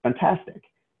is fantastic,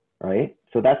 right?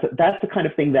 So that's the kind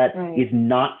of thing that is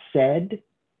not said,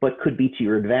 but could be to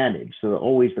your advantage. So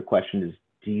always the question is,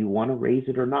 do you want to raise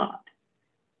it or not?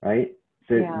 Right?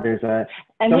 So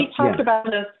we talked about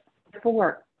this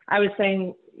before. I was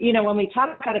saying, you know, when we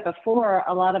talked about it before,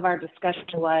 a lot of our discussion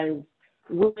was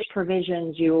which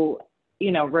provisions you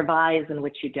revise and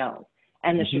which you don't,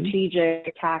 and the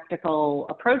strategic, tactical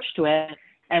approach to it.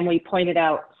 And we pointed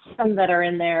out some that are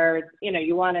in there, you know,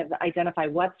 you want to identify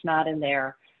what's not in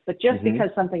there, but just because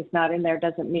something's not in there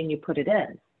doesn't mean you put it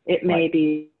in. It may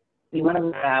be you want to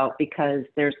leave it out because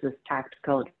there's this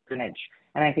tactical advantage.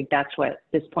 And I think that's what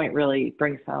this point really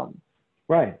brings home.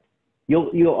 Right.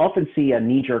 You'll often see a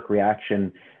knee-jerk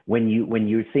reaction when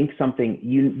you think something,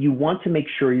 you want to make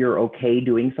sure you're okay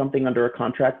doing something under a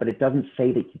contract, but it doesn't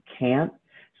say that you can't.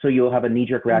 So you'll have a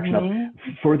knee-jerk reaction of,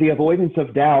 for the avoidance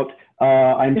of doubt,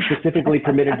 I'm specifically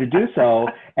permitted to do so.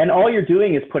 And all you're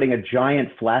doing is putting a giant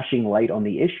flashing light on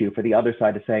the issue for the other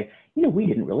side to say, you know, we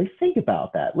didn't really think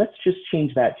about that. Let's just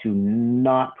change that to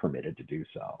not permitted to do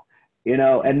so. You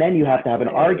know, and then you have to have an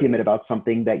argument about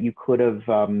something that you could have,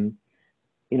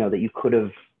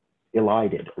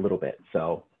 elided a little bit.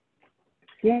 So,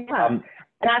 and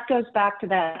that goes back to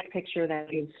that picture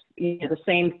that is, you know, the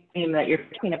same theme that you're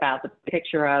talking about, the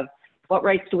picture of what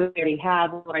rights do we already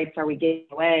have, what rights are we giving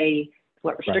away,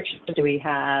 what restrictions do we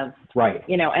have,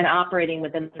 you know, and operating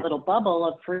within a little bubble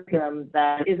of freedom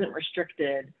that isn't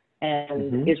restricted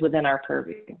and is within our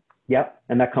purview. Yep,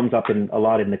 and that comes up a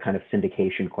lot in the kind of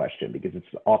syndication question because it's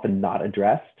often not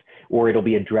addressed, or it'll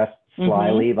be addressed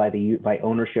slyly by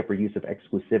ownership or use of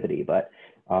exclusivity. But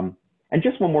and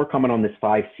just one more comment on this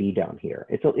 5C down here.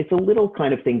 It's a little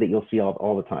kind of thing that you'll see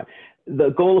all the time. The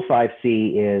goal of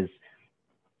 5C is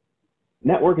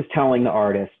network is telling the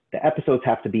artist the episodes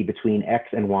have to be between X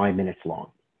and Y minutes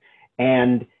long,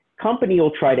 and company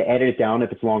will try to edit it down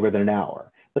if it's longer than an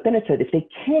hour. But then it said if they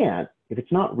can't, if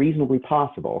it's not reasonably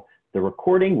possible, the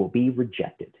recording will be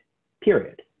rejected,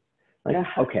 period. Like,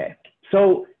 okay.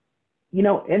 So, you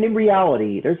know, and in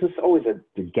reality, there's always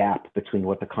a gap between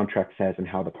what the contract says and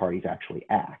how the parties actually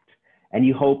act. And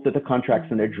you hope that the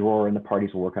contract's in their drawer and the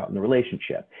parties will work out in the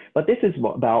relationship. But this is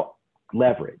about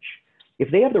leverage. If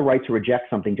they have the right to reject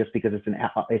something just because it's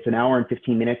an hour and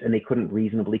 15 minutes and they couldn't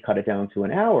reasonably cut it down to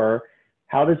an hour,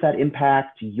 how does that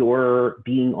impact your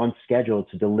being on schedule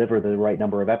to deliver the right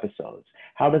number of episodes?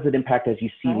 How does it impact, as you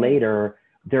see later,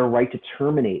 their right to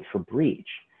terminate for breach?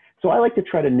 So I like to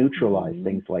try to neutralize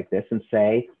things like this and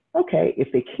say, okay,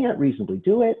 if they can't reasonably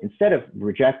do it, instead of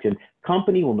rejecting,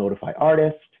 company will notify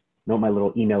artist. Note my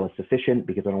little email is sufficient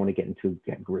because I don't want to get into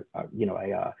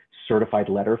a certified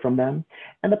letter from them.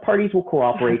 And the parties will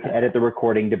cooperate to edit the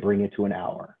recording to bring it to an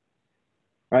hour.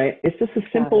 Right? It's just a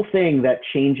simple thing that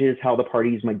changes how the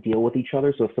parties might deal with each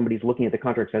other. So if somebody's looking at the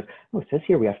contract and says, oh, it says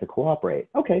here we have to cooperate.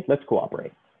 Okay, let's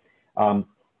cooperate.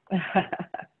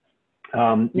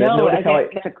 No, I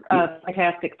think it's a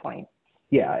fantastic point.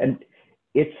 Yeah, and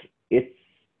it's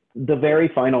the very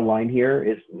final line here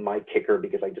is my kicker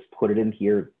because I just put it in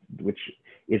here, which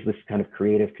is this kind of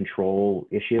creative control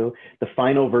issue. The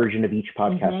final version of each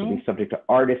podcast will be subject to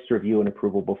artist review and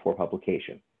approval before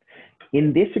publication.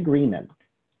 In this agreement,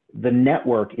 the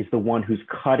network is the one who's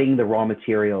cutting the raw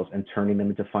materials and turning them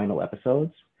into final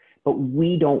episodes, but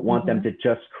we don't want them to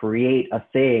just create a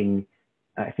thing.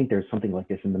 I think there's something like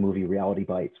this in the movie Reality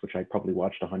Bites, which I probably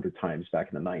watched 100 times back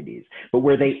in the 90s, but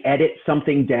where they edit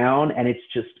something down and it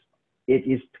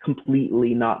is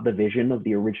completely not the vision of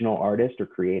the original artist or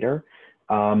creator.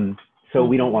 So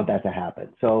we don't want that to happen.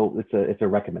 So it's a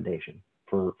recommendation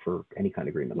for any kind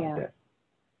of agreement like this.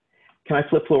 Can I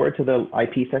flip forward to the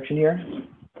IP section here?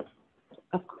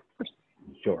 Of course.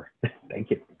 Sure, thank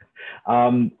you.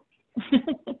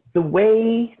 The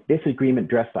way this agreement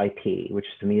addressed IP, which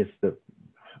to me is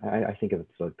I think it's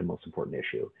like the most important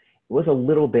issue, it was a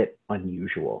little bit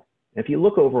unusual. If you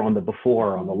look over on the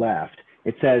before on the left,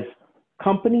 it says,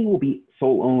 company will be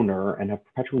sole owner and have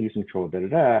perpetual use and control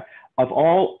of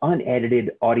all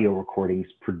unedited audio recordings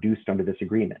produced under this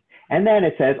agreement. And then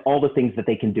it says all the things that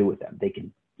they can do with them. They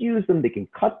can use them, they can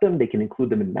cut them, they can include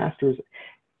them in masters,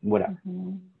 whatever.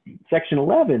 Section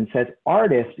 11 says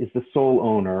artist is the sole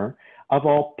owner of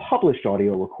all published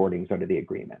audio recordings under the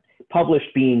agreement.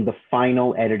 Published being the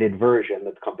final edited version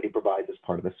that the company provides as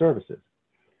part of the services.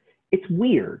 It's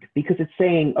weird because it's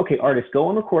saying, okay, artists, go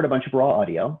and record a bunch of raw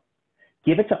audio,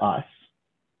 give it to us,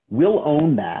 we'll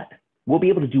own that, we'll be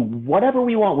able to do whatever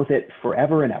we want with it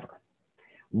forever and ever.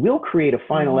 We'll create a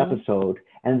final episode,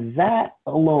 and that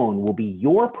alone will be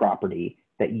your property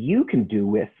that you can do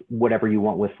with whatever you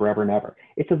want with forever and ever.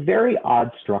 It's a very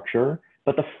odd structure,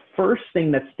 but the first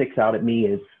thing that sticks out at me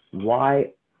is,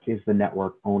 why is the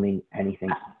network owning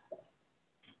anything?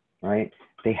 Right?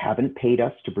 They haven't paid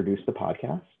us to produce the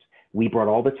podcast. We brought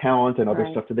all the talent and other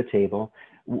stuff to the table.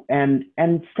 And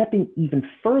stepping even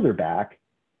further back,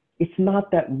 it's not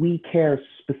that we care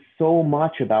so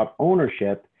much about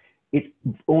ownership. It's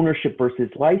ownership versus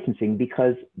licensing,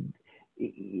 because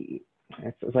it's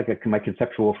like my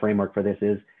conceptual framework for this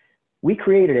is, we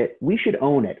created it, we should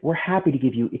own it. We're happy to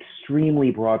give you extremely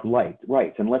broad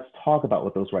rights, and let's talk about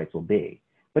what those rights will be.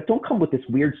 But don't come with this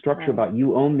weird structure about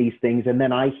you own these things, and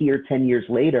then I hear 10 years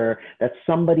later that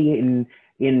somebody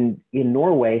in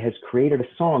Norway has created a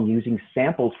song using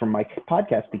samples from my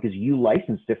podcast because you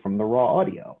licensed it from the raw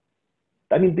audio.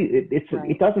 I mean,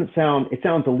 it doesn't sound, it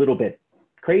sounds a little bit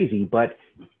crazy, but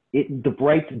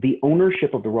the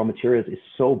ownership of the raw materials is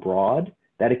so broad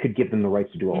that it could give them the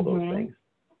rights to do all those things.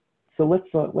 So let's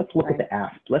look at the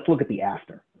after. Let's look at the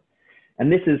after,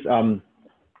 and this is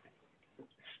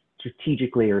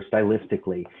strategically or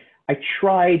stylistically. I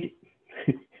tried.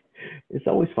 It's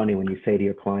always funny when you say to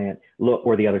your client, look,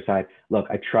 or the other side, look,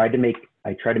 I tried to make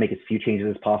as few changes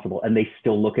as possible, and they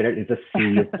still look at it as a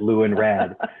sea of blue and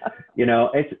red. You know,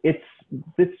 it's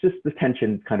just the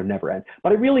tension kind of never ends.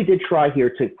 But I really did try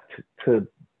here to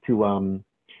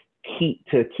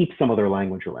keep some of their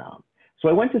language around. So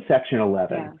I went to section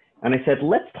 11 and I said,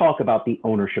 let's talk about the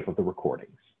ownership of the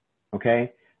recordings.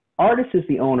 Okay, artist is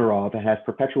the owner of and has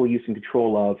perpetual use and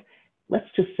control of, let's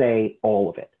just say, all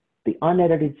of it. The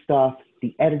unedited stuff,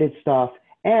 the edited stuff,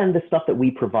 and the stuff that we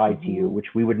provide to you, which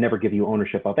we would never give you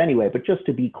ownership of anyway, but just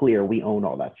to be clear, we own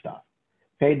all that stuff.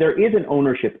 Okay, there is an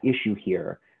ownership issue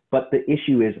here, but the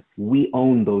issue is we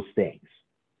own those things,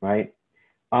 right?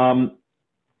 But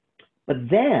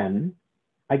then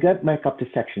I got back up to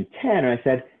section 10 and I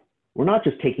said, we're not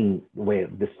just taking away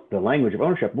the language of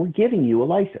ownership, we're giving you a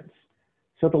license.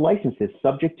 So the license is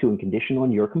subject to and conditional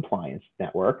on your compliance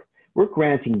network. We're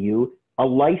granting you a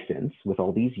license with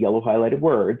all these yellow highlighted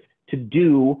words to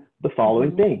do the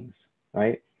following things,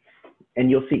 right? And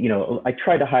you'll see, you know, I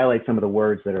tried to highlight some of the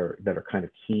words that are kind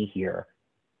of key here.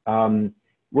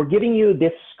 We're giving you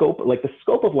this scope, like the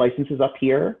scope of licenses up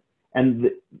here,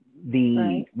 and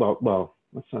well,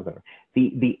 that's not better.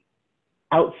 The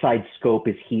outside scope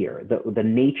is here, the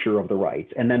nature of the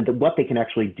rights, and then what they can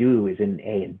actually do is in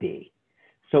A and B.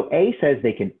 So A says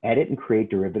they can edit and create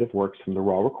derivative works from the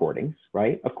raw recordings,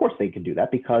 right? Of course they can do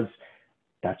that because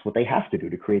that's what they have to do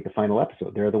to create the final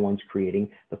episode. They're the ones creating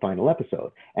the final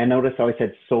episode. And notice how I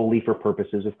said solely for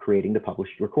purposes of creating the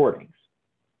published recordings.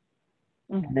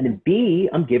 And then in B,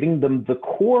 I'm giving them the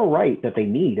core right that they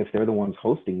need if they're the ones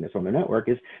hosting this on their network,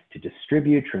 is to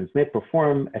distribute, transmit,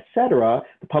 perform, etc.,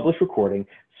 the published recording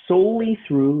solely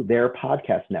through their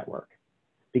podcast network.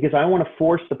 Because I want to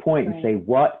force the point and say,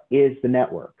 what is the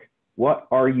network? What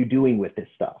are you doing with this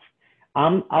stuff?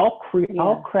 I'll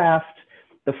craft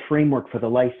the framework for the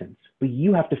license. but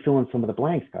you have to fill in some of the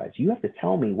blanks, guys. You have to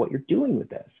tell me what you're doing with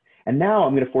this. And now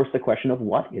I'm going to force the question of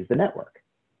what is the network?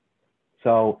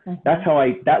 So that's how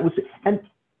and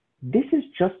this is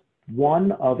just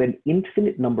one of an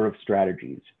infinite number of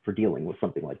strategies for dealing with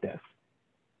something like this.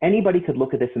 Anybody could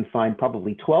look at this and find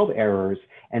probably 12 errors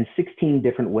and 16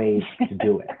 different ways to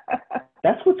do it.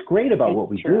 That's what's great about what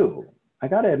we do. I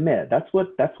got to admit, that's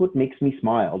what makes me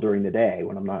smile during the day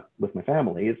when I'm not with my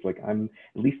family. It's like at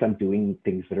least I'm doing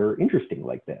things that are interesting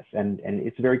like this, and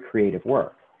it's very creative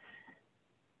work.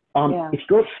 If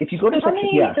you go to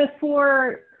section,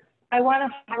 before I want to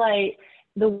highlight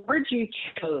the words you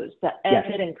chose: the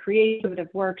edit and creative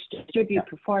works, distribute,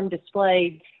 perform,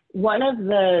 display. One of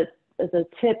the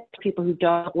tips for people who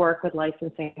don't work with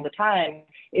licensing all the time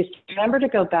is to remember to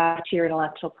go back to your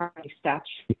intellectual property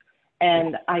statute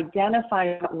and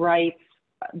identify what rights,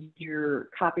 your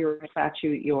copyright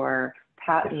statute, your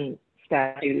patent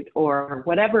statute, or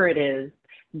whatever it is,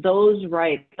 those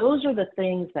rights, those are the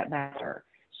things that matter.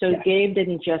 So Gabe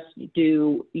didn't just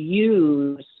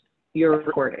use your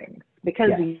recordings,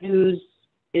 because use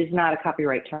is not a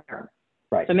copyright term.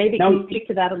 Right. So maybe can you speak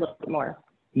to that a little bit more?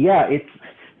 Yeah,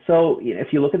 so if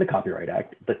you look at the Copyright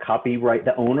Act,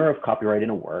 the owner of copyright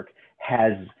in a work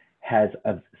has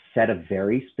a set of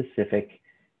very specific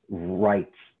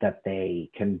rights that they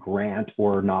can grant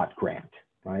or not grant,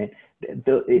 right?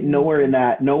 Nowhere in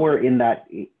that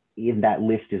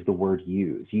list is the word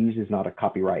use. Use is not a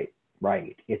copyright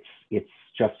right. It's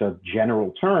just a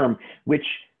general term, which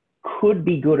could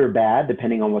be good or bad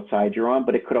depending on what side you're on,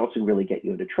 but it could also really get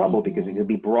you into trouble because it could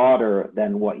be broader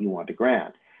than what you want to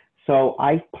grant. So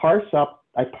I parsed out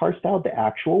the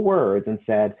actual words and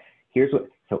said,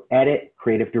 so edit,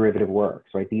 creative, derivative works,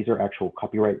 right? These are actual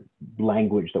copyright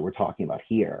language that we're talking about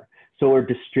here. So, or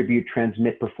distribute,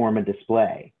 transmit, perform, and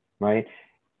display, right?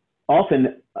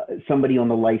 Often somebody on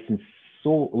the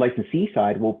licensee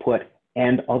side will put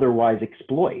and otherwise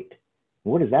exploit.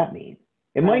 What does that mean?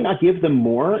 It might not give them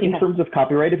more in terms of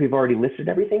copyright if you've already listed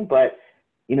everything, but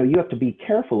you have to be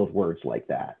careful of words like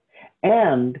that.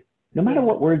 And no matter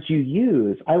what words you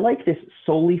use, I like this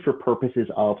solely for purposes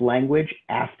of language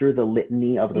after the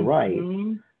litany of the rights,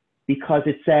 because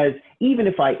it says, even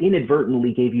if I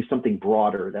inadvertently gave you something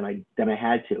broader than I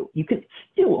had to, you can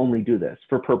still only do this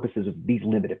for purposes of these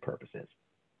limited purposes,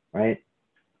 right?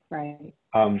 Right.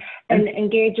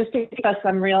 And Gabe, just to keep us,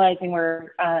 I'm realizing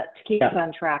to keep us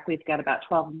on track, we've got about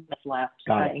 12 minutes left,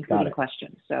 including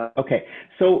questions. So okay,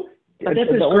 so. But this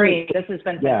is great. This has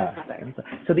been fantastic.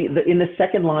 So in the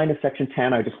second line of section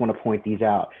 10, I just want to point these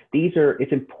out.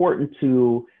 It's important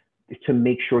to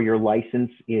make sure your license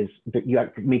that you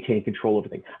have to maintain control over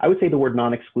things. I would say the word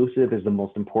non-exclusive is the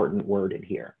most important word in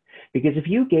here, because if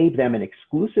you gave them an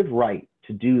exclusive right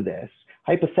to do this,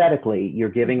 hypothetically, you're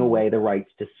giving away the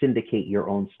rights to syndicate your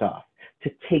own stuff,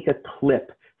 to take a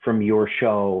clip from your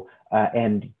show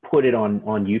and put it on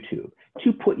YouTube,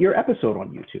 to put your episode on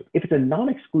YouTube. If it's a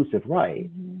non-exclusive right,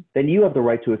 then you have the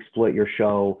right to exploit your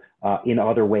show in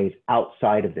other ways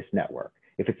outside of this network.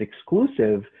 If it's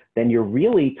exclusive, then you're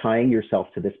really tying yourself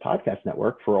to this podcast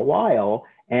network for a while,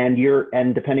 and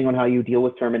depending on how you deal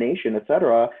with termination, et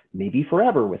cetera, maybe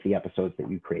forever with the episodes that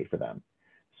you create for them.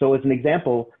 So as an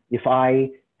example, if I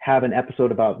have an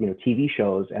episode about TV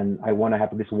shows, and I want to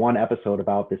have this one episode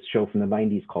about this show from the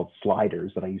 90s called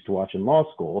Sliders that I used to watch in law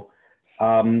school,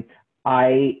 and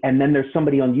then there's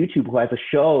somebody on YouTube who has a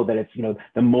show that it's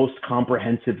the most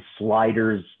comprehensive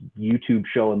Sliders YouTube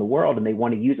show in the world, and they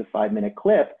want to use a 5-minute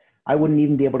clip, I wouldn't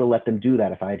even be able to let them do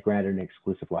that if I had granted an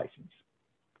exclusive license.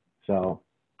 So,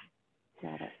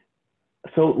 got it.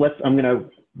 So I'm going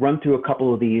to run through a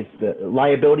couple of these. The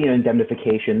liability and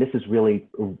indemnification. This is really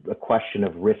a question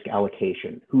of risk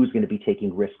allocation. Who's going to be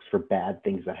taking risks for bad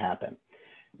things that happen?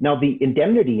 Now, the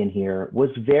indemnity in here was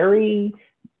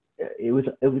it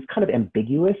was kind of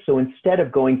ambiguous. So instead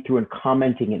of going through and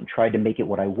commenting it and trying to make it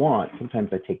what I want, sometimes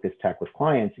I take this tack with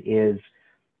clients, is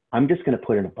I'm just going to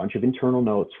put in a bunch of internal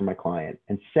notes for my client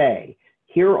and say,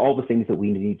 here are all the things that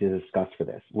we need to discuss for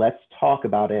this. Let's talk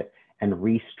about it and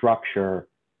restructure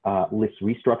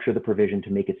the provision to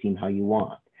make it seem how you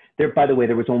want. By the way,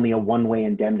 there was only a one-way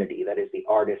indemnity. That is the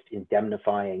artist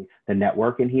indemnifying the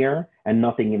network in here and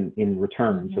nothing in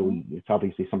return. So it's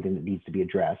obviously something that needs to be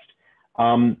addressed.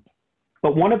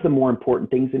 But one of the more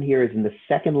important things in here is in the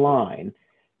second line,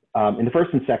 in the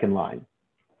first and second line.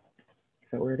 Is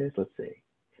that where it is? Let's see.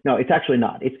 No, it's actually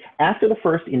not. It's after the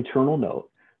first internal note,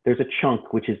 there's a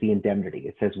chunk, which is the indemnity.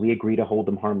 It says, we agree to hold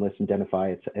them harmless,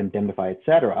 indemnify, et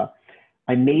cetera.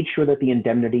 I made sure that the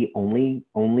indemnity only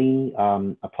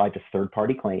applied to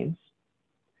third-party claims.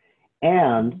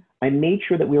 And I made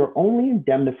sure that we were only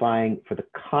indemnifying for the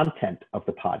content of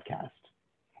the podcast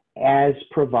as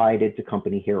provided to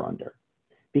company hereunder.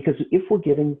 Because if we're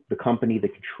giving the company the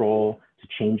control to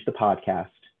change the podcast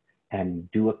and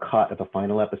do a cut of a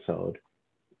final episode,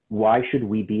 why should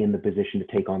we be in the position to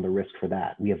take on the risk for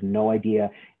that? We have no idea,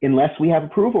 unless we have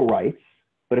approval rights.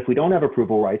 But if we don't have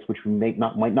approval rights, which we might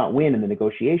not win in the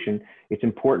negotiation, it's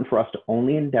important for us to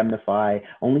only indemnify,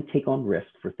 only take on risk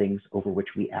for things over which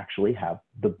we actually have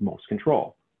the most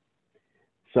control.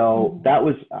 So that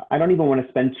was, I don't even want to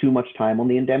spend too much time on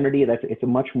the indemnity. It's a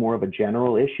much more of a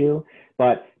general issue,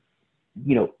 but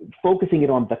focusing it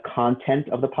on the content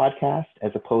of the podcast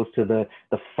as opposed to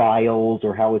the files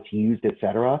or how it's used, et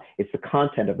cetera. It's the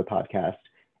content of the podcast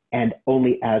and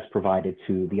only as provided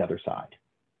to the other side.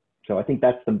 So I think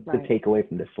that's the takeaway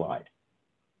from this slide.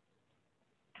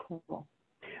 Cool.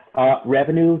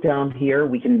 Revenue down here,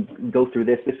 we can go through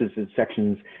this. This is in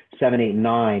sections 7, 8,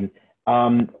 9.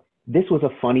 This was a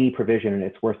funny provision and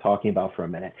it's worth talking about for a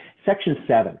minute. Section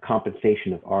 7,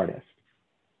 compensation of artists.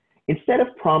 Instead of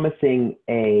promising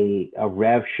a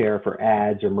rev share for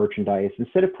ads or merchandise,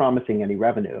 instead of promising any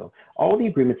revenue, all the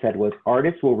agreement said was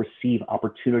artists will receive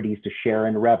opportunities to share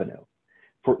in revenue.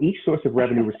 For each source of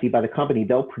revenue received by the company,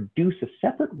 they'll produce a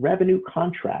separate revenue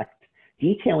contract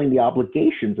detailing the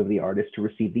obligations of the artist to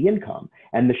receive the income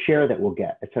and the share that we'll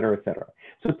get, et cetera, et cetera.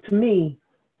 So to me,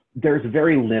 there's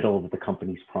very little that the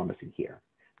company's promising here.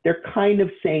 They're kind of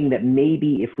saying that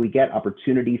maybe if we get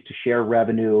opportunities to share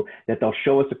revenue, that they'll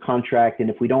show us a contract, and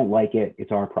if we don't like it,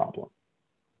 it's our problem.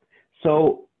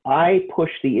 So I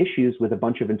pushed the issues with a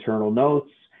bunch of internal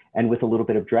notes and with a little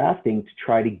bit of drafting to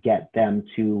try to get them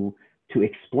to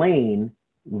explain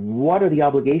what are the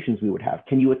obligations we would have.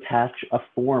 Can you attach a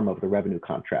form of the revenue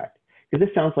contract? Because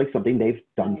this sounds like something they've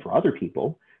done for other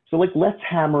people. So let's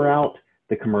hammer out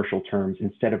the commercial terms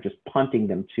instead of just punting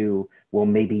them to, well,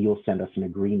 maybe you'll send us an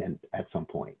agreement at some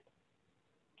point.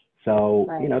 So,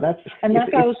 that's. And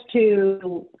that goes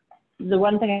to the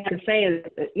one thing I can say is,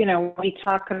 we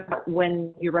talk about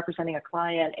when you're representing a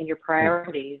client and your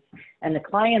priorities and the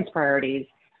client's priorities,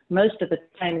 most of the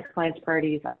time the client's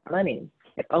priorities are money,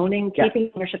 keeping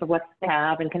ownership of what they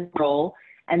have and control,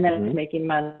 and then it's making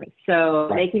money. So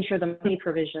making sure the money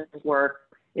provisions work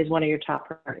is one of your top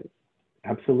priorities.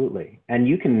 Absolutely. And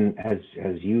you can, as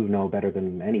you know better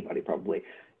than anybody probably,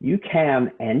 you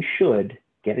can and should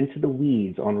get into the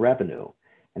weeds on revenue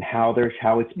and how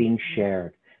it's being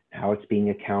shared, how it's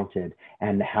being accounted,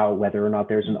 and whether or not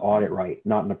there's an audit right,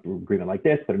 not in an agreement like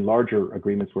this, but in larger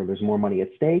agreements where there's more money at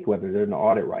stake, whether there's an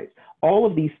audit right. All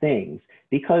of these things,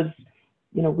 because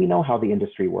we know how the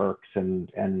industry works,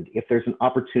 and if there's an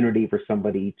opportunity for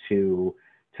somebody to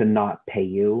not pay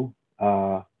you,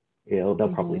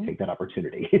 they'll probably take that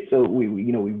opportunity. So we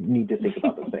need to think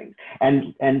about those things.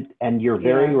 And you're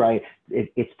very right.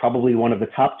 It's probably one of the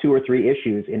top 2 or 3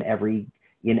 issues in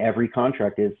every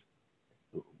contract is,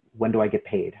 when do I get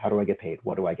paid? How do I get paid?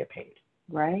 What do I get paid?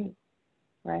 Right.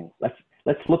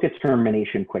 Let's look at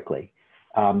termination quickly.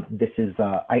 This is,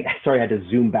 sorry I had to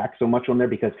zoom back so much on there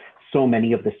because so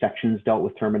many of the sections dealt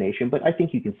with termination, but I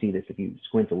think you can see this if you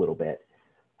squint a little bit.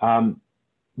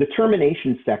 The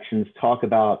termination sections talk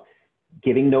about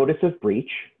giving notice of breach.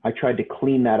 I tried to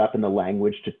clean that up in the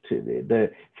language to the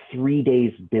 3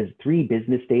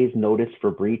 business days notice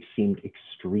for breach seemed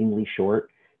extremely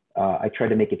short. I tried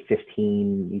to make it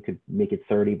 15, you could make it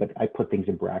 30, but I put things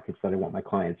in brackets that I want my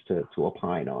clients to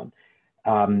opine on.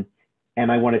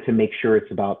 And I wanted to make sure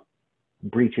it's about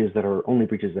breaches that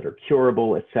are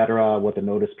curable, et cetera, what the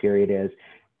notice period is.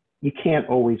 You can't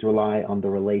always rely on the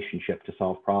relationship to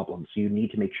solve problems. So you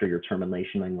need to make sure your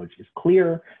termination language is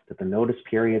clear, that the notice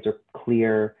periods are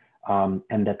clear,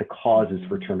 and that the causes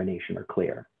for termination are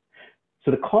clear.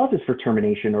 So the causes for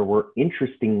termination were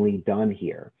interestingly done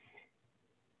here.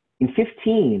 In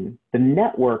 15, the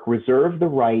network reserved the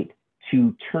right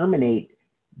to terminate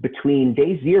between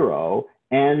day 0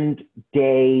 and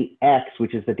day X,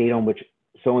 which is the date on which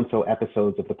so-and-so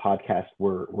episodes of the podcast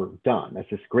were done. That's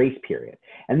this grace period.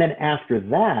 And then after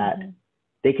that,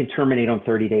 they can terminate on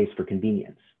 30 days for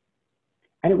convenience.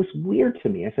 And it was weird to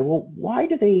me. I said, well, why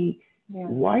do they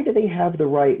have the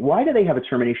right? Why do they have a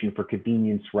termination for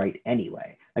convenience right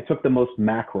anyway? I took the most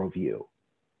macro view.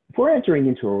 If we're entering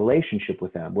into a relationship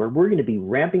with them where we're going to be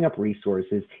ramping up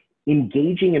resources,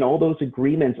 engaging in all those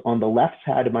agreements on the left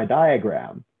side of my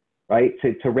diagram, right,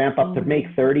 to ramp up to make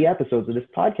 30 episodes of this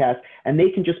podcast, and they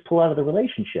can just pull out of the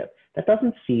relationship. That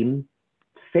doesn't seem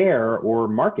fair or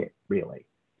market, really.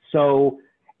 So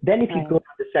then if you go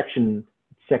to section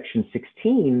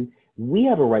 16, we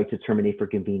have a right to terminate for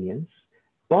convenience,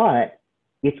 but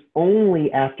it's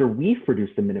only after we've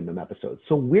produced the minimum episodes.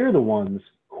 So we're the ones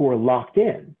who are locked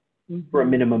in for a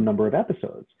minimum number of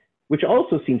episodes, which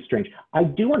also seems strange. I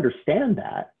do understand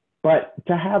that, but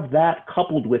to have that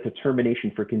coupled with a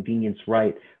termination for convenience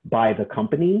right by the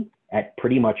company at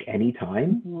pretty much any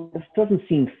time, this doesn't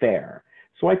seem fair.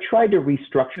 So I tried to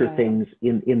restructure things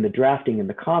in the drafting and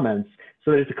the comments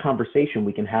so that it's a conversation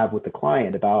we can have with the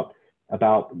client about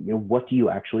what do you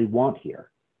actually want here?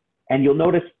 And you'll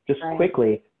notice just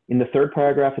quickly in the third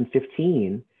paragraph in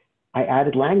 15, I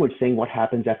added language saying what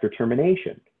happens after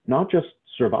termination, not just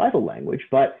survival language,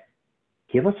 but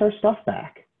give us our stuff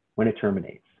back when it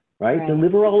terminates, right?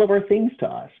 Deliver all of our things to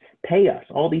us, pay us,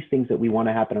 all these things that we want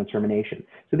to happen on termination.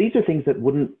 So these are things that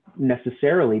wouldn't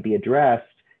necessarily be addressed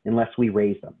unless we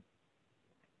raise them.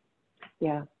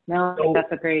 Yeah, no, so,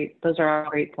 those are all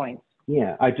great points.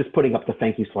 Yeah, I'm just putting up the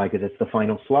thank you slide because it's the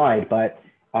final slide, but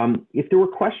if there were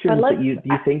questions that you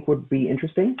think would be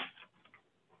interesting?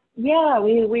 Yeah,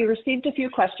 we received a few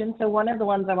questions. So one of the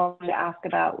ones I wanted to ask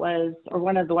about was, or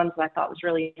one of the ones that I thought was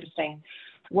really interesting,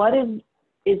 what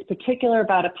is particular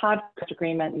about a podcast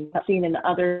agreement you've seen in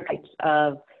other types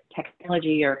of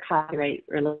technology or copyright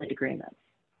related agreements?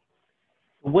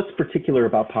 What's particular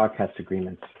about podcast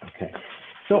agreements? Okay,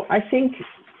 so I think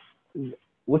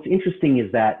what's interesting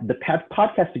is that the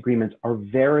podcast agreements are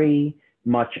very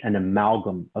much an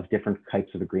amalgam of different types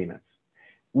of agreements.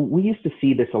 We used to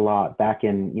see this a lot back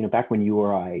when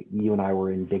you and I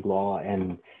were in big law,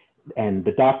 and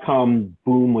the .com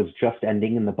boom was just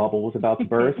ending and the bubble was about to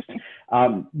burst.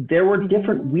 There were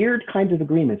different weird kinds of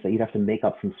agreements that you'd have to make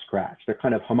up from scratch. They're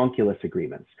kind of homunculus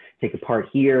agreements. Take a part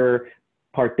here,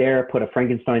 part there, put a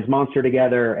Frankenstein's monster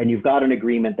together, and you've got an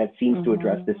agreement that seems to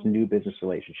address this new business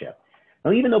relationship.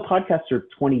 Now, even though podcasts are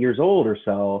 20 years old or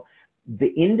so,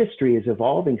 the industry is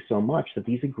evolving so much that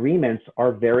these agreements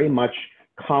are very much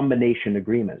combination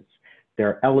agreements. There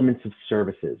are elements of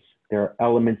services. There are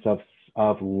elements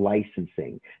of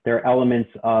licensing. There are elements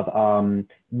of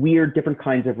weird different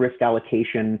kinds of risk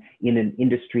allocation in an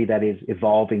industry that is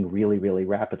evolving really, really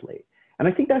rapidly. And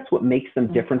I think that's what makes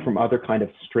them different from other kind of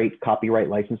straight copyright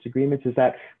license agreements, is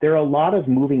that there are a lot of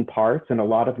moving parts and a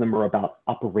lot of them are about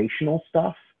operational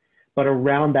stuff. But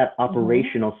around that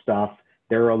operational stuff,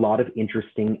 there are a lot of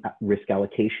interesting risk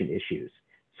allocation issues.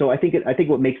 So I think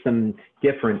what makes them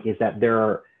different is that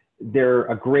they're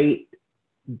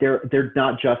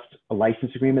not just a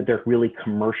license agreement, they're really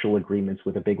commercial agreements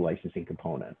with a big licensing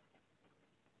component.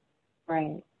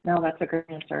 Right. No, that's a great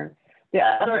answer. The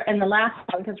other, and the last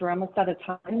one, because we're almost out of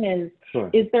time, is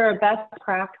Is there a best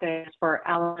practice for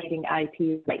allocating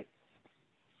IP rights?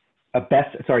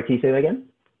 Sorry, can you say that again?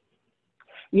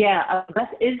 Yeah,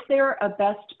 is there a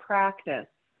best practice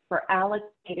for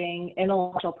allocating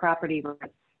intellectual property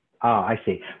rights? Ah, I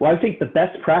see. Well, I think the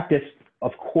best practice,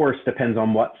 of course, depends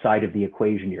on what side of the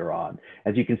equation you're on.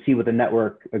 As you can see with the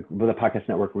podcast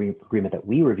network agreement that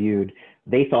we reviewed,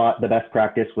 they thought the best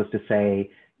practice was to say,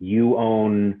 you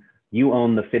own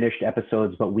the finished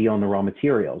episodes, but we own the raw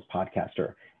materials,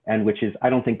 podcaster. And which is, I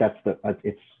don't think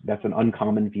that's an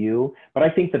uncommon view, but I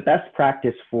think the best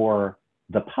practice for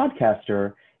the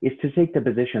podcaster is to take the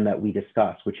position that we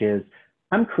discussed, which is,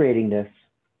 I'm creating this,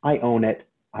 I own it,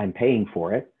 I'm paying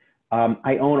for it.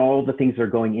 I own all the things that are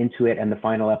going into it and the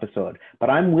final episode, but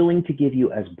I'm willing to give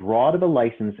you as broad of a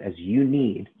license as you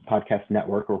need, podcast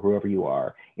network or whoever you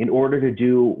are, in order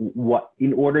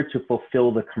to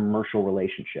fulfill the commercial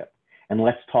relationship. And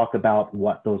let's talk about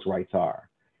what those rights are.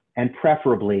 And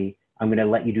preferably, I'm going to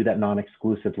let you do that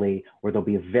non-exclusively, or there'll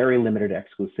be a very limited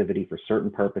exclusivity for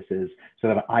certain purposes so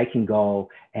that I can go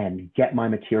and get my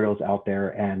materials out there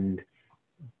and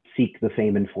seek the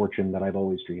fame and fortune that I've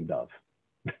always dreamed of.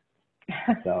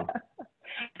 So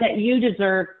that you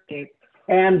deserve, Gabe.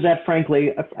 And that,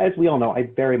 frankly, as we all know, I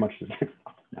very much deserve.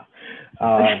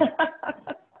 No.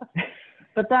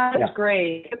 But that is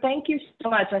great. Thank you so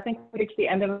much. I think we reached the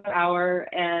end of an hour,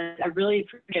 and I really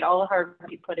appreciate all the hard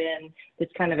work you put in to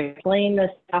kind of explain this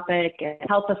topic and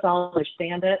help us all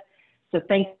understand it. So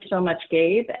thank you so much,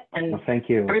 Gabe. And thank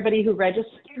you. Everybody who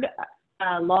registered,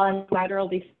 Law Insider will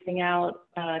be sending out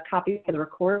copies of the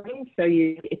recording. So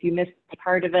if you missed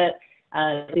part of it,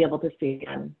 you'll be able to see it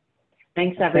again.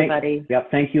 Thanks, everybody.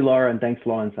 Thank you, Laura, and thanks,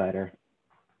 Law Insider.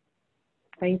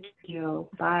 Thank you.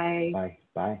 Bye. Bye.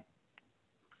 Bye.